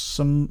kicked out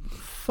some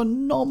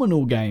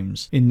phenomenal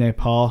games in their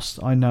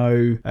past. I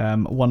know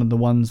one of the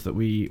ones that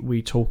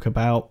we talk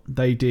about,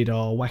 they did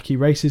our Wacky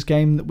Races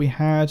game that we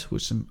had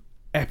with some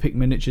epic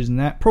miniatures in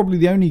that. Probably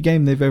the only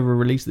game they've ever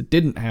released that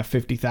didn't have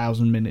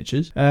 50,000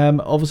 miniatures.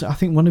 Obviously, I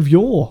think one of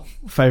your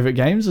favourite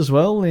games as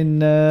well in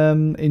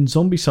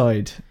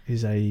Zombicide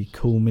is a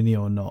Cool Mini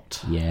or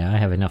Not. Yeah, I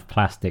have enough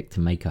plastic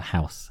to make a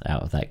house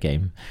out of that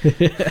game.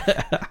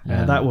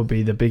 That would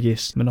be the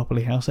biggest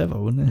Monopoly house ever,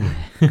 wouldn't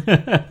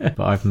it? But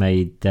I've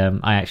made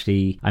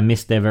I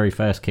missed their very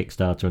first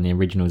Kickstarter on the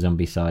original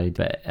Zombicide,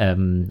 but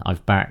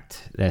I've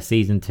backed their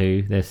season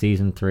 2, their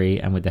season 3,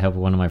 and with the help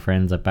of one of my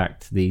friends I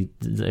backed the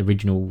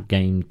original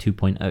game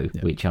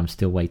 2.0, which I'm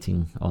still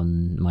waiting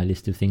on my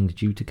list of things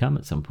due to come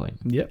at some point.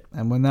 Yep,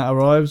 and when that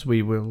arrives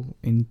we will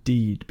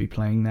indeed be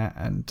playing that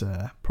and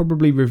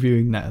probably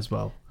reviewing that as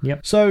well.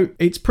 Yep. So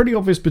it's pretty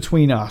obvious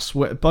between us,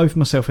 both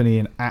myself and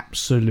Ian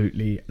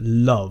absolutely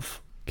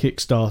love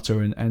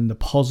Kickstarter and the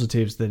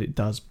positives that it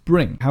does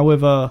bring.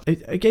 However,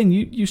 again,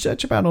 you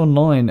search about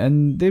online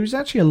and there's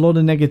actually a lot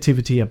of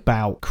negativity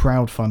about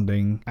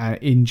crowdfunding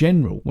in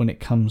general when it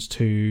comes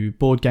to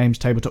board games,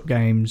 tabletop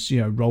games,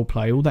 role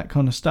play, all that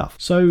kind of stuff.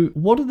 So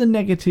what are the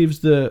negatives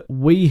that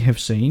we have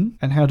seen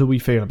and how do we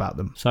feel about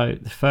them? So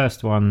the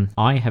first one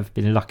I have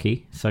been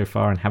lucky so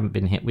far and haven't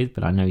been hit with,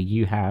 but I know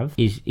you have,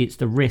 is it's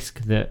the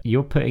risk that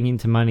you're putting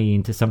into money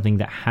into something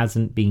that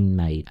hasn't been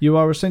made. You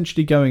are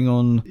essentially going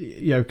on,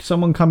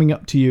 someone coming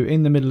up to you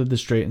in the middle of the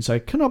street and say,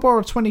 can I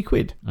borrow 20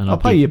 quid? I'll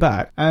pay you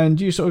back.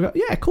 And you sort of go,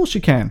 yeah, of course you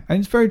can. And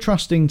it's very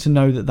trusting to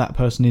know that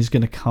person is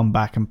going to come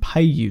back and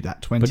pay you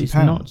that £20. But it's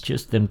not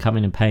just them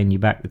coming and paying you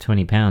back the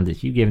 £20.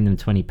 It's you giving them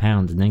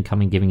 £20 and then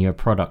coming giving you a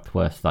product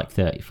worth like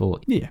 30,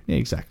 40. Yeah,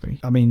 exactly.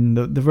 I mean,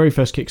 the very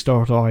first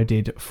Kickstarter I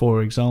did,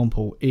 for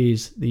example,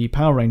 is the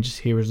Power Rangers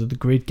Heroes of the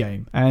Grid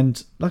game.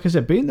 And like I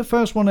said, being the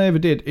first one I ever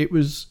did, it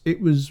was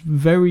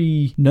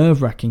very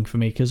nerve-wracking for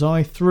me because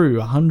I threw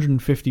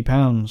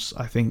 £150,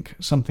 I think,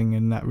 something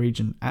in that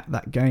region at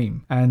that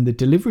game, and the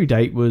delivery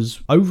date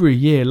was over a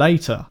year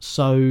later.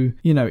 So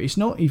it's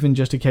not even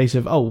just a case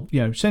of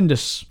send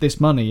us this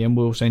money and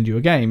we'll send you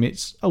a game.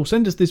 It's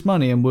send us this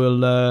money and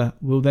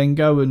we'll then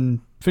go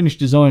and finish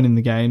designing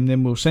the game,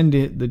 then we'll send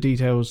it the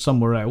details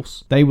somewhere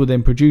else. They will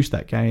then produce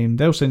that game,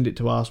 they'll send it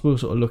to us, we'll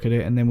sort of look at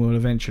it, and then we'll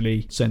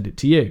eventually send it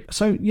to you.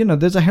 So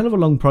there's a hell of a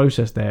long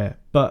process there,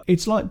 but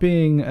it's like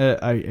being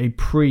a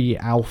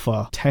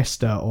pre-alpha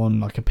tester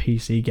on like a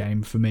PC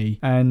game for me.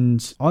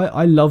 And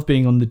I love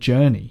being on the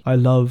journey. I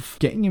love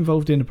getting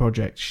involved in a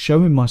project,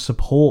 showing my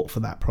support for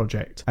that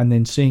project, and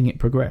then seeing it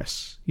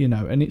progress.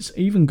 And it's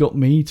even got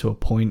me to a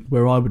point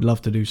where I would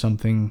love to do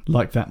something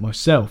like that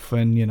myself,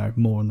 and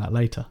more on that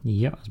later.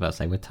 Yeah, I was about to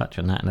say we'll touch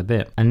on that in a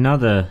bit.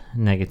 Another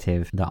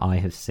negative that I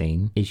have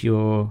seen is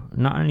you're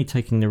not only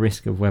taking the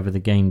risk of whether the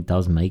game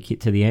does make it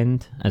to the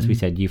end, as we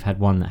said, you've had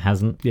one that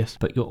hasn't, yes,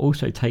 but you're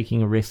also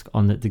taking a risk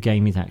on that the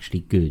game is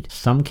actually good.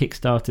 Some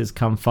Kickstarters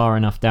come far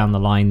enough down the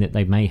line that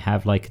they may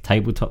have like a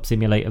tabletop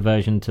simulator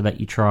version to let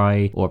you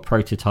try, or a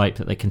prototype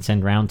that they can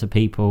send around to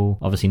people.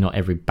 Obviously not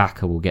every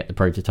backer will get the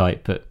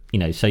prototype, but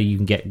so you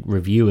can get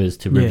reviewers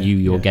to review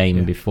your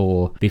game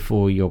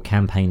before your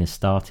campaign has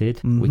started,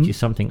 which is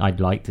something I'd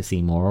like to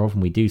see more of,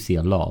 and we do see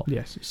a lot.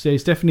 Yes, so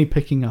it's definitely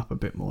picking up a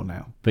bit more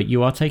now. But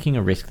you are taking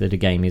a risk that a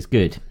game is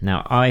good.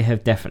 Now, I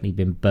have definitely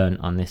been burnt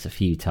on this a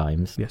few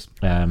times. Yes.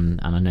 And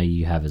I know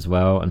you have as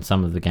well, and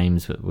some of the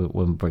games that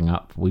we'll bring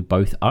up, we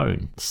both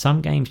own.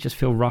 Some games just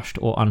feel rushed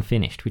or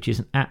unfinished, which is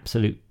an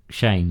absolute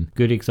shame.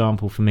 Good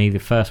example for me, the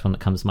first one that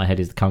comes to my head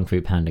is the Kung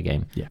Fu Panda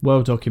game. Yeah,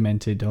 well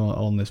documented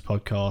on this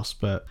podcast,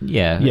 but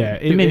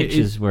the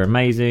miniatures were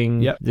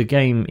amazing. Yep. The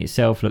game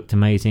itself looked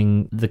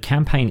amazing. The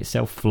campaign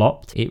itself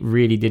flopped. It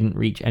really didn't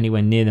reach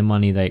anywhere near the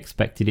money they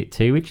expected it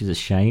to, which is a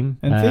shame.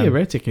 And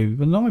theoretically,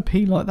 with an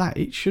IP like that,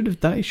 it should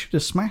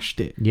have smashed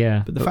it.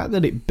 Yeah, but the fact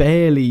that it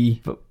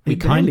barely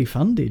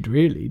funded,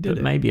 really, did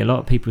it? Maybe a lot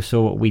of people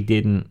saw what we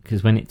didn't,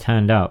 because when it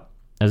turned up,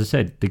 as I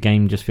said, the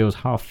game just feels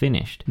half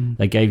finished.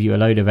 They gave you a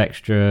load of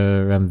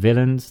extra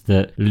villains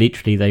that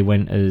literally they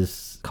went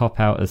as cop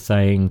out as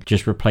saying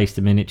just replace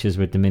the miniatures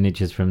with the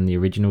miniatures from the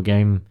original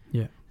game.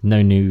 Yeah.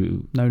 No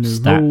new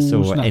stats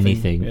rules, or nothing.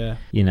 anything. Yeah.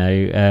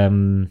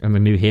 And the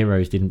new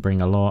heroes didn't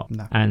bring a lot.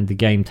 No. And the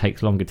game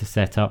takes longer to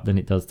set up than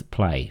it does to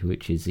play,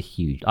 which is a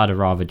huge... I'd have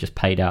rather just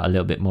paid out a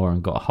little bit more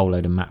and got a whole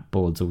load of map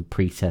boards all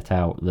pre-set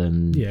out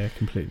than... Yeah,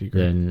 completely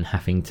agree. Than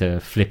having to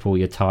flip all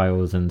your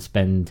tiles and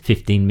spend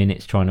 15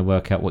 minutes trying to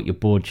work out what your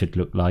board should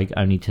look like,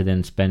 only to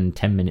then spend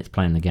 10 minutes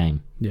playing the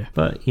game. Yeah.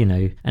 But,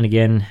 and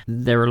again,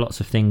 there are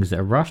lots of things that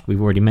are rushed. We've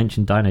already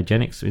mentioned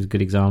Dinogenics is a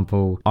good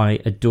example. I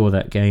adore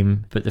that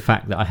game, but the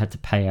fact that I had to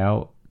pay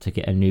out to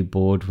get a new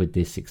board with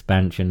this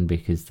expansion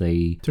because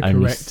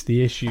correct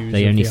the issues.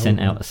 They only sent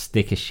out a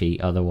sticker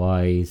sheet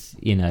otherwise,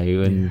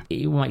 and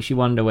it makes you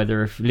wonder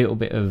whether a little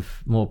bit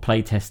of more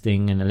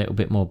playtesting and a little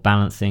bit more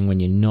balancing when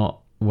you're not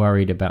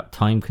worried about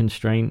time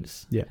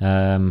constraints.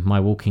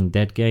 My Walking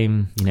Dead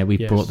game,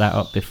 we've brought that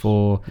up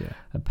before.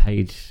 I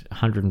paid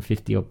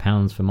 150 odd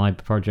pounds for my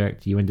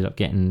project. You ended up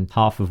getting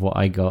half of what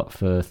I got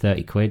for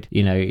 30 quid.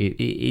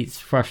 It's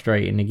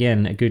frustrating.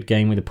 Again, a good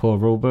game with a poor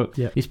rulebook.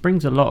 This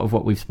brings a lot of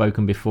what we've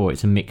spoken before.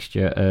 It's a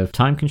mixture of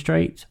time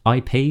constraints,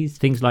 IPs,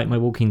 things like my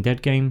Walking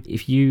Dead game.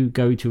 If you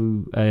go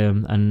to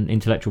an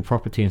intellectual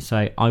property and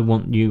say, I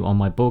want you on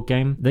my board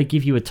game, they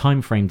give you a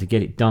time frame to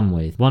get it done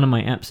with. One of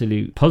my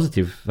absolute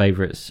positive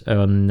favourites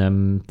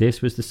on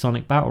this was the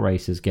Sonic Battle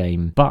Racers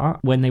game. But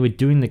when they were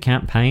doing the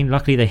campaign,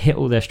 luckily they hit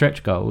all their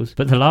stretch goals,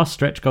 but the last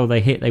stretch goal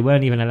they hit, they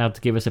weren't even allowed to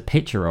give us a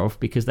picture of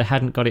because they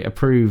hadn't got it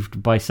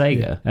approved by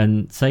Sega.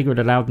 And Sega had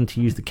allowed them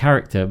to use the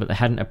character, but they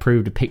hadn't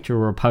approved a picture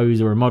or a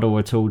pose or a model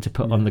at all to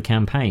put on the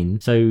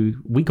campaign. So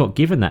we got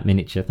given that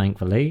miniature,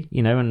 thankfully,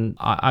 and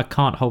I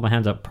can't hold my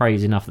hands up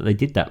praise enough that they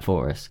did that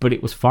for us. But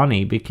it was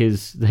funny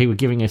because they were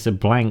giving us a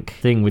blank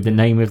thing with the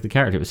name of the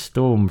character. It was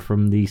Storm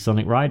from the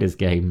Sonic Riders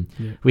game.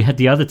 We had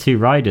the other two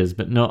riders,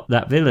 but not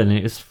that villain. And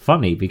it was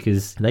funny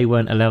because they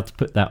weren't allowed to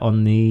put that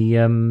on the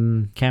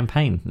campaign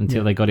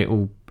until they got it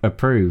all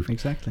approved.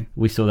 Exactly.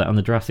 We saw that on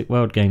the Jurassic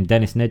World game.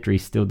 Dennis Nedry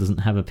still doesn't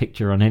have a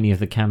picture on any of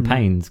the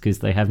campaigns because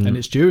they haven't... And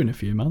it's due in a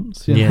few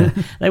months. Yeah.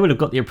 They would have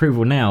got the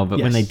approval now, but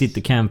when they did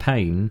the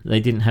campaign,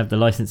 they didn't have the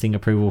licensing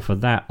approval for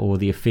that or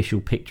the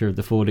official picture of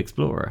the Ford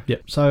Explorer. Yeah.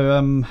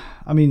 So,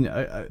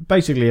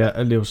 basically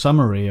a little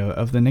summary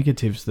of the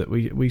negatives that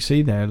we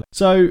see there.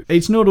 So,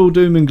 it's not all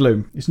doom and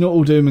gloom. It's not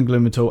all doom and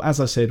gloom at all. As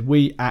I said,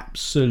 we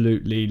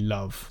absolutely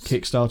love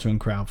Kickstarter and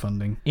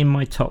crowdfunding. In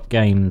my top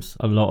games,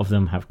 a lot of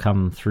them have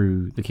come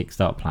through the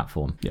Kickstarter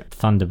platform.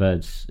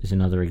 Thunderbirds is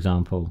another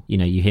example.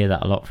 You hear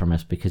that a lot from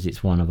us because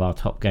it's one of our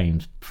top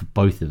games for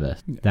both of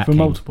us. For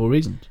multiple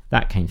reasons.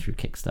 That came through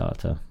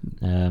Kickstarter.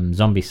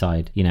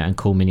 Zombicide, and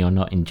Call Me or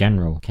Not in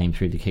general came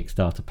through the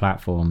Kickstarter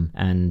platform.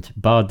 And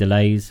bar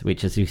delays,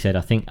 which, as you said,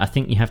 I think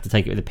you have to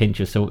take it with a pinch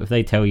of salt. If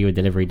they tell you a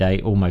delivery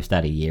date, almost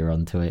add a year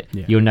onto it.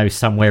 You'll know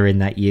somewhere in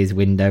that year's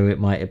window it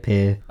might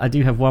appear. I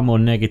do have one more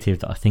negative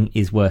that I think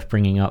is worth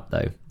bringing up,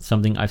 though.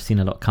 Something I've seen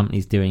a lot of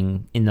companies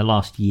doing in the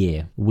last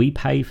year. We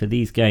pay for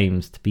these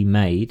games to be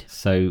made,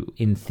 so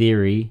in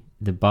theory,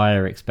 the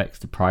buyer expects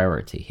the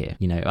priority here.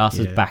 Us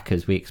as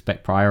backers, we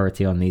expect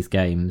priority on these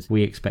games.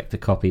 We expect a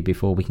copy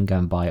before we can go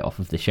and buy it off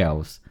of the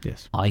shelves.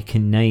 Yes. I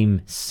can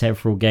name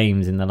several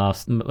games in the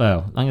last, I'm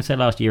going to say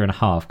last year and a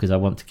half because I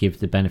want to give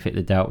the benefit of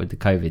the doubt with the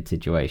COVID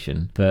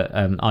situation. But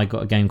I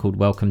got a game called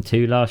Welcome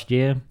 2 last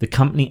year. The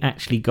company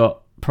actually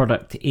got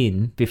product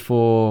in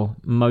before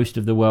most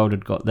of the world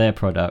had got their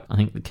product. I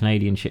think the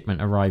Canadian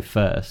shipment arrived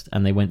first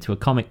and they went to a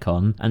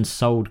Comic-Con and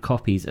sold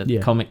copies at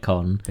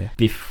Comic-Con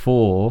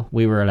before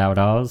we were allowed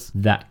ours.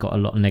 That got a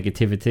lot of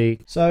negativity.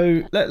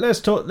 So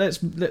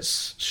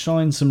let's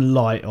shine some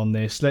light on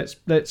this.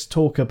 Let's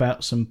talk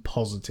about some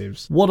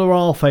positives. What are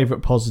our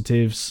favourite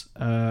positives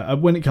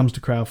when it comes to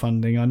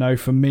crowdfunding? I know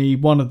for me,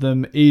 one of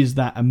them is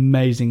that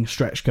amazing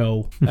stretch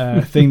goal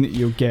thing that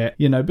you'll get,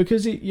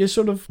 because you're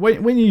sort of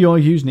when you are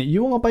using it,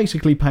 you are you are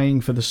basically paying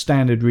for the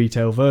standard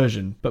retail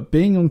version. But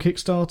being on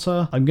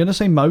Kickstarter, I'm going to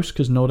say most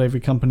because not every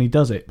company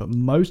does it, but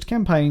most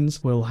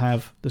campaigns will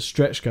have the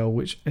stretch goal,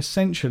 which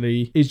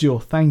essentially is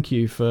your thank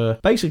you for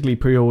basically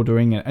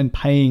pre-ordering and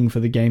paying for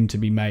the game to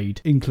be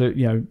made,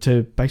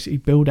 to basically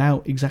build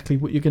out exactly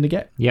what you're going to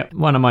get. Yep.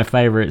 One of my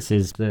favourites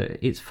is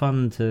that it's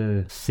fun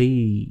to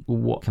see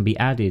what can be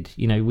added.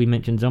 We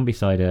mentioned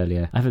Zombicide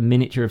earlier. I have a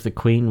miniature of the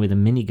Queen with a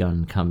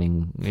minigun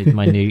coming with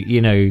my new,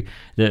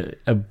 that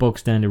a bog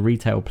standard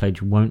retail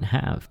pledge won't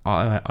have.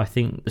 I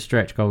think the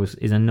stretch goals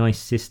is a nice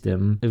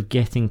system of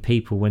getting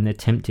people, when they're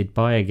tempted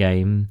by a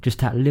game, just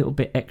that little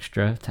bit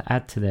extra to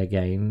add to their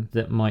game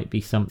that might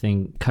be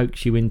something,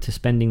 coax you into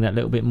spending that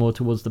little bit more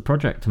towards the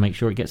project to make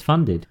sure it gets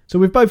funded. So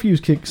we've both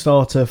used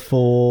Kickstarter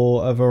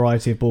for a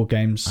variety of board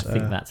games. I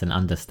think that's an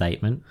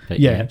understatement. But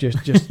yeah,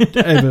 just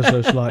ever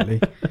so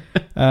slightly.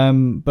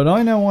 But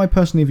I know I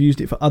personally have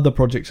used it for other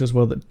projects as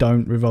well that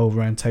don't revolve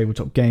around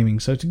tabletop gaming.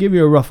 So to give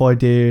you a rough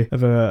idea of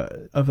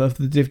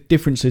the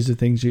differences of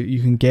things you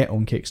can get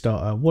on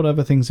Kickstarter, what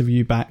other things have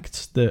you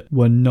backed that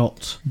were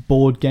not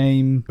board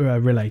game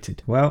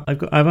related? Well,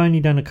 I've only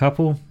done a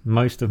couple.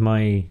 Most of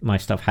my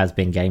stuff has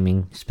been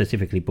gaming,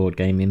 specifically board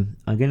gaming.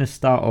 I'm going to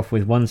start off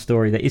with one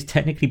story that is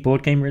technically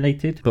board game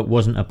related, but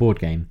wasn't a board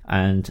game.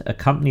 And a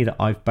company that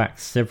I've backed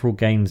several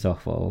games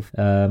off of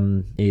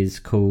is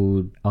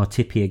called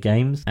Artipia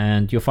Games.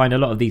 And you'll find a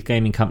lot of these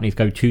gaming companies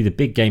go to the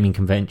big gaming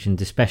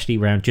conventions, especially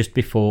around just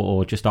before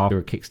or just after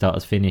a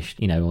Kickstarter's finished,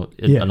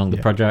 along the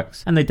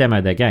projects, and they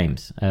demo their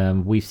games.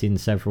 We've seen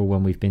several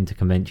when we've been to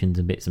conventions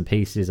and bits and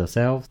pieces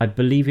ourselves. I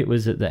believe it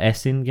was at the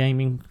Essen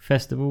Gaming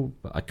Festival,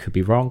 but I could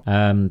be wrong.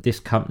 This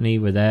company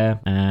were there,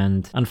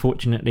 and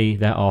unfortunately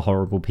there are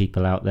horrible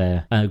people out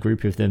there. A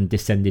group of them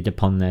descended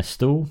upon their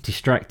stall,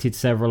 distracted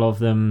several of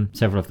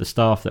the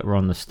staff that were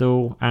on the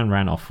stall, and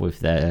ran off with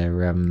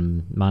their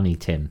money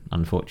tin,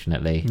 unfortunately.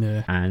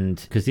 Yeah. And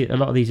because a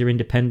lot of these are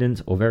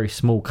independent or very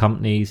small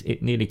companies,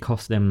 it nearly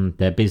cost them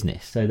their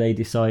business. So they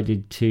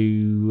decided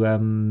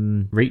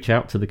to reach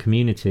out to the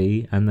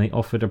community, and they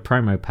offered a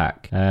promo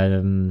pack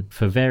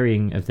for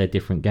varying of their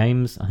different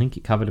games. I think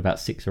it covered about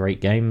 6 or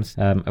 8 games,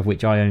 of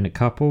which I own a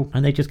couple,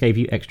 and they just gave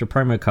you extra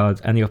promo cards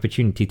and the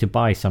opportunity to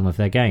buy some of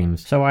their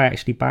games. So I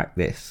actually backed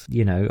this.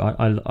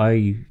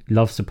 I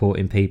love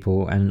supporting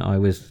people, and I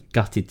was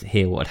gutted to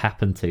hear what had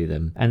happened to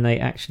them, and they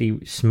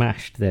actually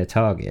smashed their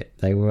target.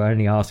 They were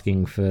only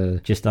asking for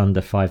just under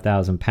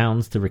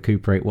 £5,000 to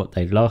recuperate what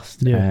they'd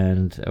lost,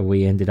 and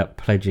we ended up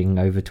pledging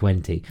over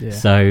 20.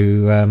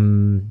 So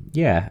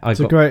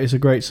it's a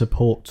great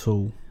support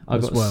tool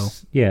as well.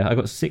 I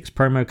got 6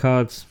 promo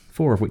cards,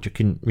 4 of which I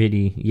couldn't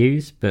really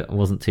use, but I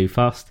wasn't too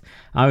fussed.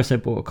 I also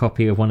bought a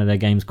copy of one of their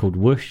games called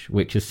Whoosh,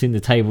 which has seen the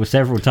table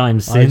several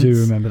times since. I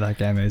do remember that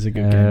game. It is a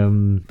good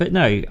game. But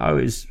no, I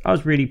was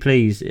really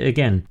pleased.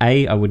 Again,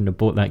 A, I wouldn't have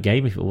bought that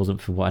game if it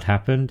wasn't for what had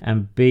happened,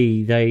 and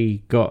B,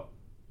 they got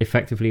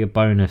effectively a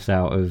bonus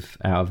out of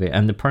it,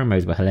 and the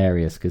promos were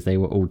hilarious because they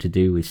were all to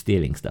do with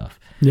stealing stuff.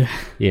 Yeah,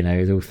 it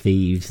was all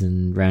thieves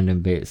and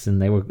random bits, and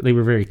they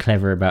were very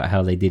clever about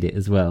how they did it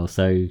as well.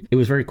 So it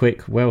was very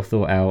quick, well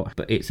thought out,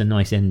 but it's a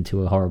nice end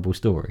to a horrible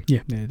story.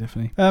 Yeah,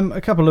 definitely. A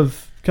couple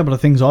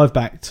of things I've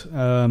backed,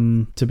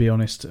 to be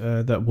honest,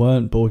 that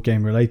weren't board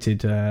game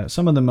related.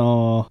 Some of them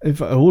are,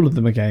 all of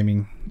them are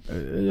gaming.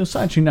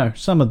 Actually, no,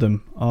 some of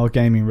them are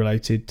gaming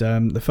related.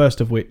 The first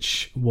of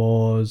which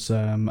was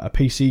a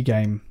PC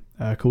game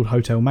called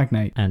Hotel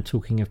Magnate. And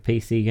talking of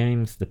PC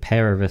games, the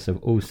pair of us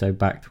have also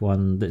backed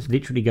one that's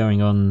literally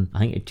going on, I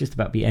think it'd just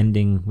about be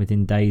ending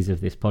within days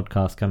of this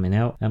podcast coming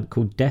out,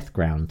 called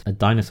Deathground, a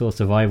dinosaur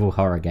survival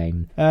horror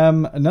game.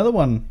 Another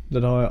one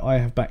that I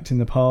have backed in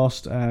the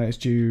past, it's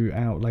due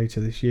out later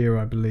this year,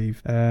 I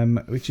believe,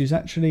 which is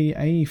actually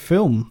a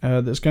film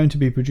that's going to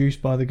be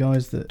produced by the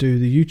guys that do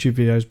the YouTube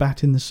videos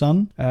Bat in the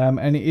Sun,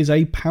 and it is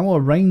a Power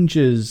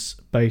Rangers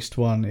based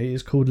one. It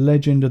is called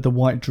Legend of the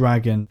White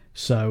Dragon.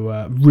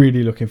 So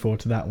really looking forward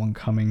to that one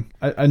coming.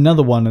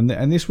 Another one,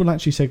 and this will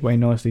actually segue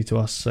nicely to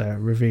us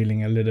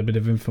revealing a little bit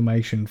of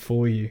information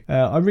for you.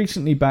 I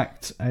recently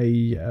backed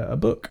a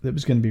book that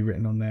was going to be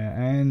written on there,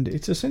 and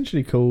it's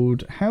essentially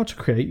called How to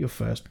Create Your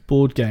First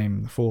Board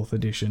Game, the 4th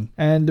edition.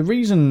 And the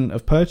reason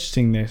of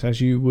purchasing this, as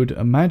you would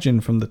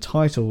imagine from the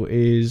title,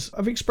 is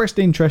I've expressed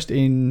interest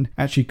in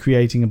actually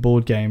creating a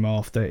board game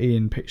after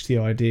Ian pitched the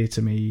idea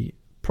to me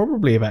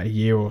probably about a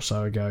year or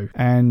so ago,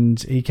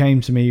 and he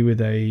came to me with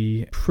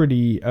a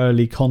pretty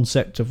early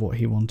concept of what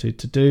he wanted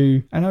to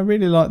do, and I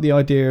really liked the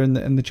idea and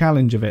the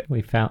challenge of it.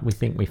 We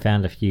think we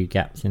found a few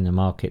gaps in the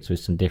markets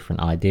with some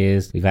different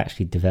ideas. We've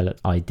actually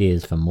developed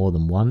ideas for more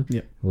than one.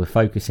 Yep. We're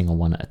focusing on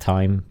one at a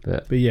time,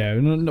 but yeah,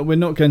 we're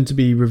not going to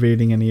be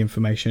revealing any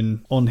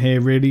information on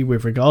here really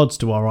with regards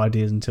to our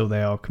ideas until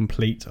they are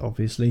complete,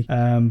 obviously.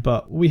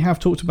 But we have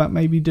talked about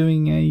maybe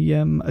doing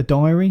a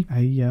diary,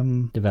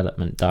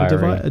 development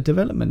diary, a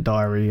development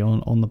diary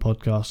on the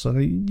podcast. So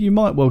you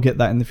might well get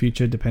that in the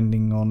future,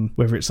 depending on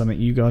whether it's something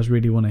you guys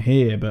really want to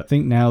hear. But I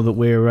think now that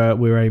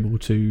we're able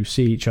to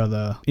see each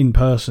other in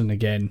person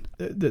again,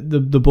 the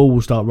ball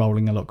will start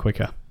rolling a lot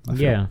quicker.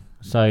 Yeah.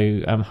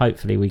 So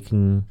hopefully we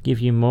can give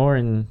you more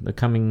in the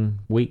coming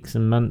weeks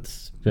and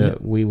months,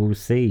 but we will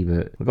see.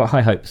 But we've got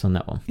high hopes on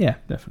that one. Yeah,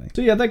 definitely.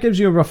 So yeah, that gives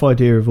you a rough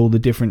idea of all the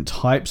different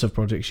types of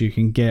projects you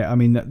can get. I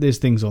mean, there's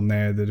things on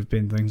there that have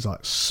been things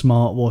like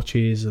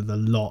smartwatches or the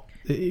lot.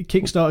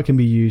 Kickstarter can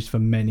be used for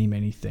many,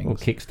 many things. Well,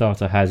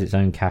 Kickstarter has its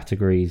own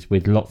categories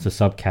with lots of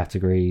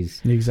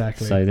subcategories.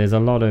 Exactly. So there's a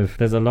lot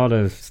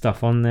of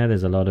stuff on there.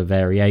 There's a lot of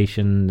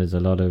variation. There's a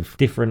lot of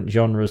different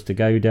genres to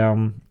go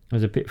down.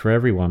 There's a bit for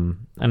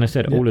everyone. And I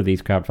said all of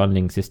these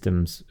crowdfunding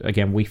systems,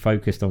 again, we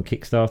focused on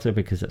Kickstarter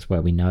because that's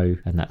where we know,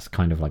 and that's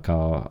kind of like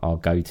our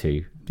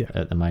go-to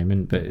at the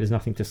moment. But there's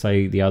nothing to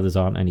say the others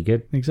aren't any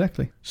good.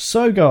 Exactly.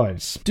 So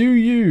guys, do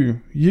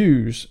you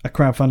use a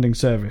crowdfunding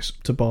service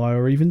to buy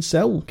or even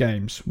sell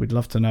games? We'd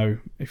love to know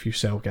if you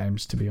sell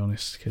games, to be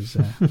honest, because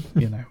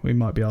we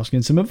might be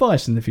asking some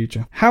advice in the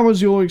future. How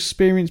has your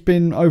experience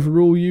been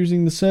overall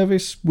using the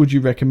service? Would you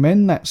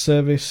recommend that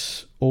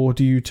service? Or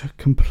do you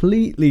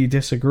completely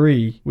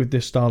disagree with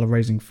this style of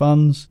raising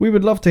funds? We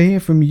would love to hear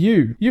from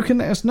you. You can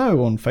let us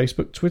know on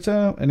Facebook,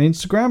 Twitter and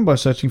Instagram by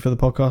searching for the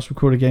podcast for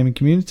Crawley Gaming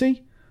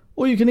Community.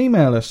 Or you can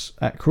email us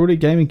at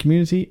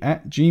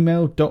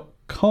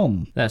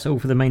crawleygamingcommunity@gmail.com. That's all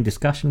for the main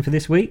discussion for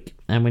this week.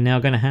 And we're now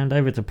going to hand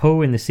over to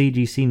Paul in the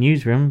CGC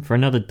newsroom for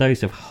another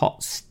dose of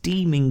hot,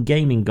 steaming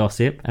gaming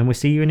gossip. And we'll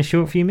see you in a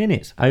short few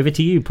minutes. Over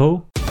to you,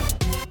 Paul.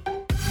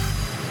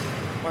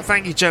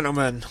 Thank you,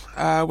 gentlemen.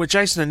 With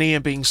Jason and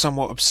Ian being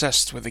somewhat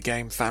obsessed with the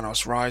game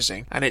Thanos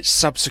Rising and its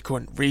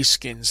subsequent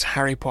reskins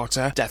Harry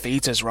Potter, Death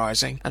Eaters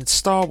Rising and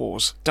Star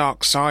Wars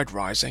Dark Side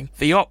Rising,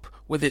 the OP,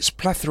 with its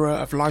plethora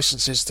of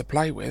licenses to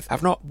play with,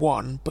 have not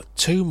one but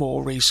two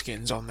more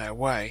reskins on their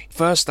way.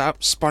 First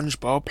up,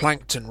 SpongeBob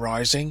Plankton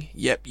Rising.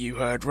 Yep, you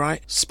heard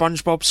right.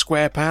 SpongeBob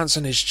SquarePants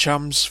and his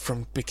chums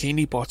from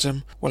Bikini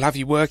Bottom will have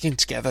you working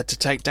together to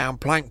take down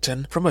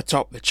Plankton from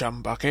atop the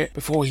chum bucket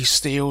before he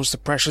steals the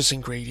precious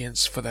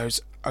ingredients for those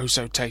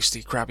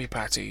oh-so-tasty Krabby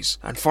Patties.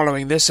 And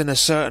following this in a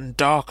certain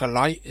darker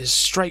light is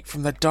straight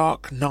from the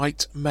Dark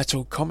Knight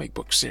Metal comic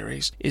book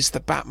series is the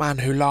Batman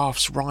Who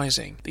Laughs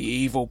Rising. The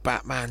evil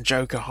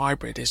Batman-Joker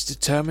hybrid is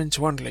determined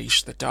to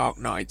unleash the Dark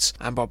Knights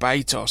and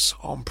Barbatos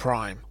on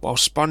Prime. While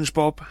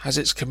SpongeBob has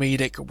its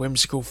comedic,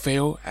 whimsical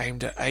feel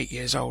aimed at 8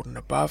 years old and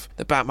above,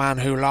 the Batman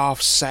Who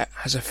Laughs set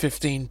has a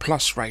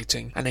 15+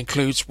 rating and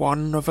includes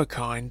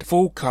one-of-a-kind,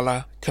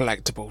 full-colour,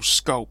 collectible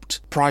sculpt.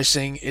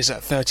 Pricing is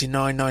at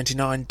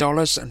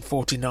 $39.99 and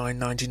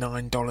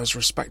 $49.99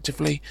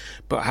 respectively,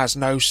 but has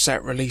no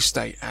set release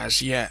date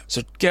as yet.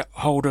 So get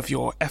hold of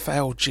your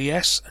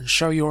FLGS and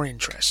show your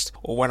interest,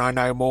 or when I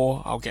know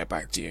more, I'll get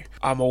back to you.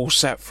 I'm all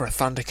set for a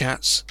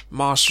Thundercats,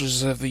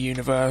 Masters of the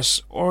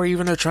Universe, or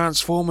even a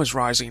Transformers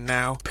Rising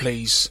now.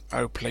 Please,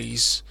 oh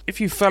please.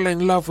 If you fell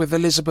in love with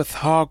Elizabeth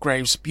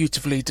Hargrave's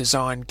beautifully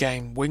designed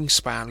game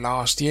Wingspan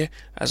last year,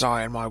 as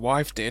I and my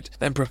wife did,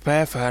 then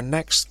prepare for her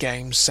next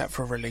game set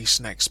for release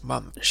next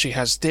month. She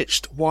has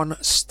ditched one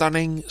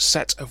stunning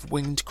set of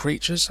winged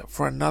creatures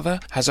for another,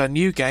 as her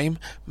new game,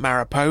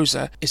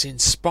 Mariposa, is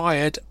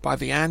inspired by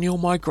the annual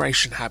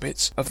migration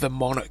habits of the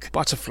monarch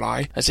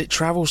butterfly as it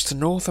travels to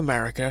North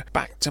America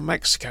back to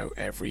Mexico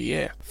every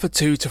year. For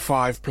 2 to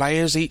 5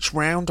 players, each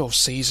round or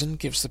season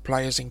gives the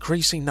players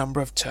increasing number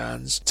of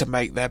turns to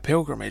make their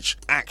pilgrimage.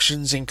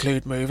 Actions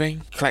include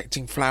moving,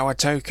 collecting flower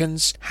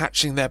tokens,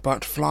 hatching their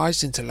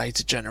butterflies into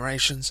later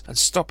generations, and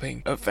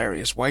stopping at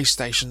various way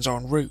stations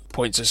en route.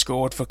 Points are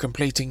scored for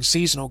completing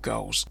seasonal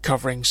goals,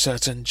 covering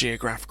certain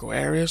geographical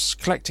areas,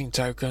 collecting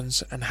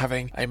tokens, and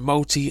having a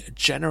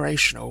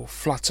multi-generational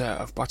flutter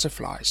of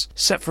butterflies.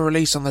 Set for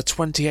release on the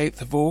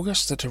 28th of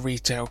August at a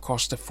retail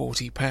cost of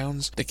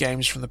 £40, the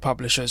game's from the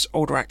publishers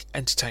Alderac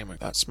Entertainment,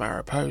 that's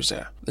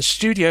Mariposa. The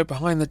studio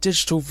behind the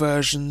digital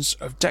versions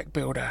of Deck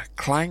Builder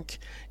Clank,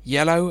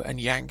 Yellow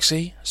and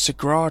Yangtze,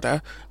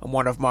 Sagrada, and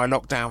one of my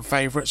lockdown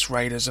favourites,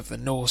 Raiders of the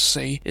North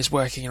Sea, is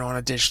working on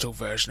a digital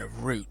version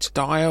of Root.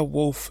 Dire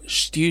Wolf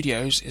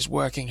Studios is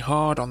working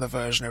hard on the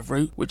version of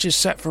Root, which is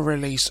set for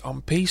release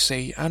on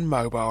PC and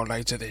mobile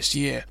later this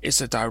year.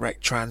 It's a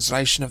direct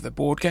translation of the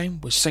board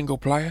game with single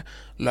player,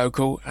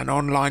 local and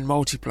online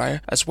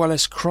multiplayer, as well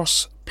as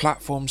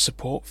cross-platform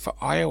support for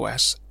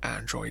iOS,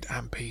 Android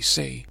and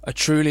PC. A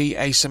truly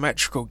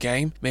asymmetrical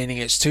game, meaning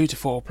its 2 to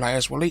 4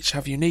 players will each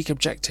have unique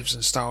objectives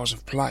and styles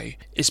of play.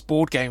 Its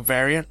board game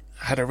variant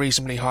had a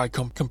reasonably high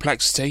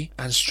complexity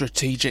and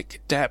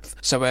strategic depth,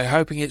 so we're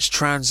hoping its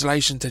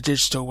translation to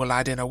digital will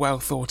add in a well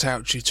thought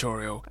out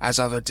tutorial, as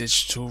other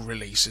digital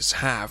releases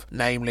have,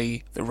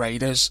 namely the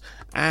Raiders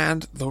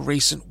and the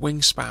recent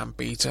Wingspan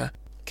beta.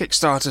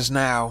 Kickstarter's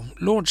now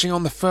launching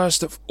on the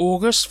 1st of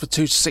August for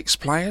 2 to 6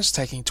 players,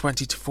 taking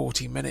 20 to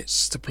 40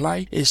 minutes to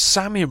play. Is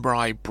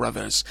Samurai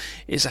Brothers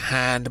is a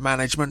hand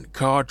management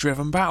card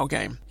driven battle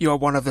game. You are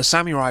one of the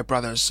Samurai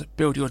Brothers.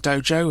 Build your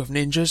dojo of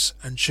ninjas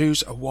and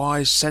choose a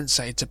wise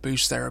sensei to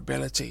boost their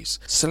abilities.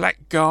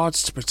 Select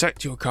guards to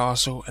protect your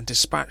castle and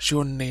dispatch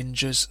your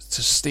ninjas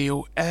to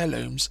steal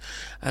heirlooms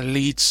and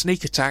lead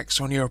sneak attacks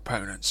on your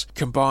opponents.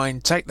 Combine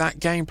Take That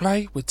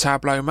gameplay with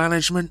Tableau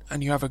management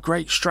and you have a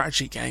great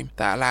strategy game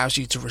that allows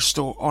you to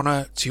restore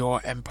honor to your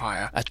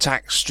empire,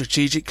 attack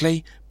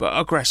strategically but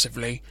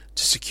aggressively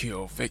to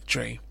secure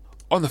victory.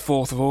 On the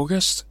 4th of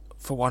August,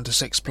 for 1 to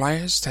 6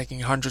 players, taking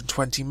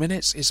 120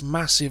 minutes, is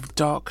Massive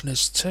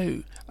Darkness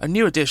 2. A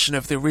new edition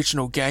of the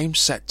original game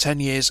set 10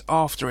 years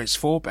after its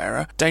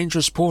forebearer.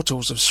 Dangerous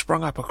portals have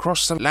sprung up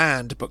across the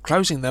land, but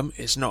closing them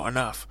is not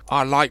enough.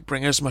 Our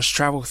Lightbringers must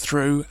travel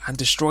through and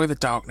destroy the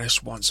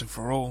darkness once and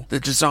for all. The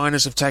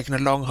designers have taken a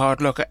long hard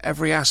look at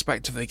every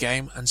aspect of the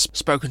game and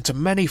spoken to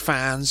many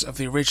fans of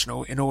the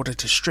original in order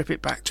to strip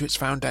it back to its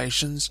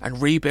foundations and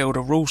rebuild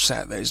a rule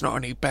set that is not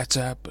only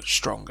better but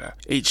stronger.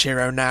 Each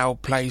hero now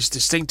plays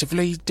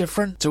distinctively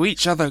different to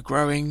each other,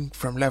 growing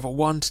from level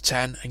 1 to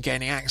 10 and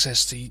gaining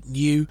access to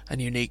new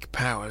and unique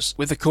powers,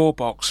 with the core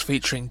box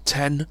featuring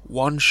 10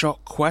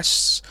 one-shot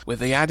quests with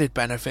the added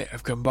benefit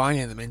of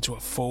combining them into a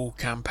full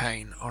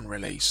campaign on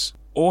release.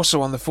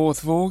 Also on the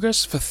 4th of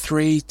August, for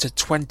 3 to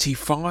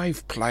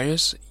 25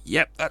 players,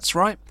 yep, that's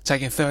right,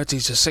 taking 30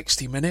 to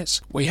 60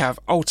 minutes, we have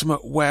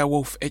Ultimate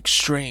Werewolf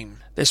Extreme.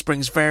 This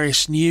brings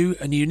various new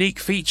and unique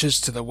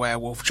features to the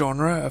werewolf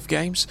genre of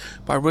games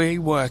by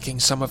reworking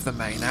some of the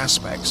main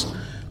aspects.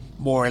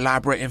 More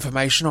elaborate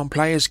information on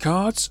players'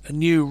 cards, a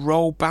new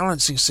role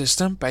balancing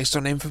system based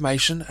on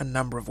information and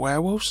number of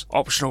werewolves,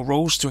 optional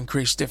rules to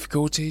increase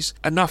difficulties,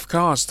 enough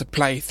cards to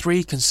play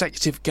 3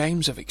 consecutive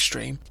games of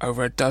Extreme,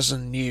 over a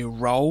dozen new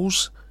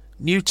roles,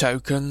 new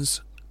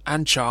tokens,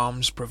 and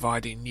charms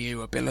providing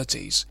new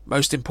abilities.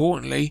 Most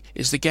importantly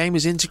is the game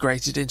is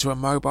integrated into a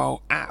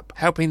mobile app,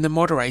 helping the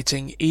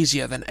moderating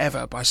easier than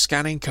ever by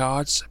scanning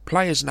cards,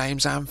 players'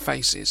 names and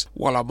faces.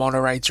 While a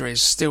moderator is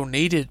still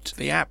needed,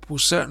 the app will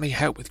certainly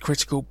help with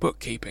critical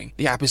bookkeeping.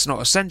 The app is not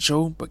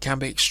essential but can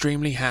be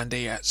extremely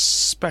handy,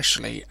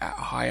 especially at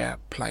higher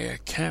player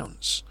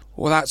counts.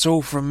 Well, that's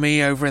all from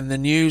me over in the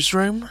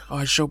newsroom.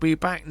 I shall be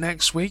back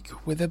next week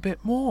with a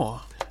bit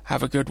more.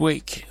 Have a good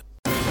week.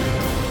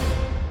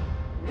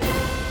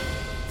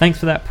 Thanks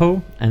for that,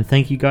 Paul, and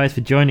thank you guys for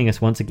joining us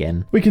once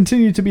again. We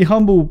continue to be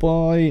humbled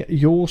by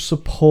your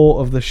support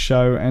of the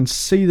show and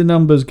see the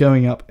numbers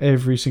going up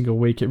every single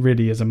week. It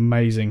really is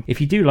amazing. If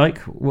you do like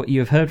what you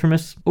have heard from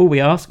us, all we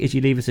ask is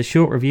you leave us a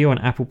short review on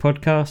Apple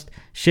Podcast,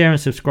 share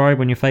and subscribe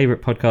on your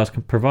favourite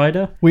podcast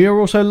provider. We are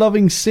also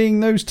loving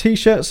seeing those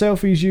t-shirt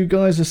selfies you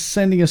guys are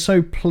sending us,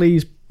 so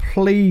please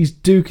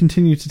do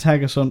continue to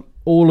tag us on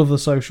all of the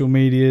social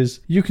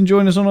medias. You can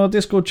join us on our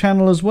Discord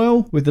channel as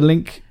well, with the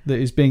link that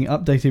is being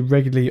updated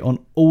regularly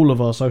on all of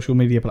our social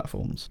media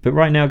platforms. But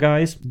right now,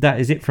 guys, that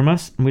is it from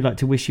us, and we'd like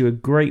to wish you a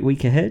great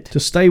week ahead.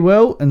 To stay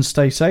well and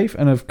stay safe,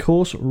 and of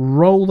course,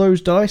 roll those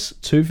dice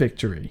to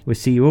victory. We'll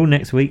see you all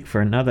next week for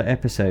another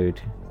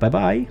episode.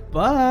 Bye-bye.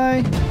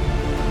 Bye.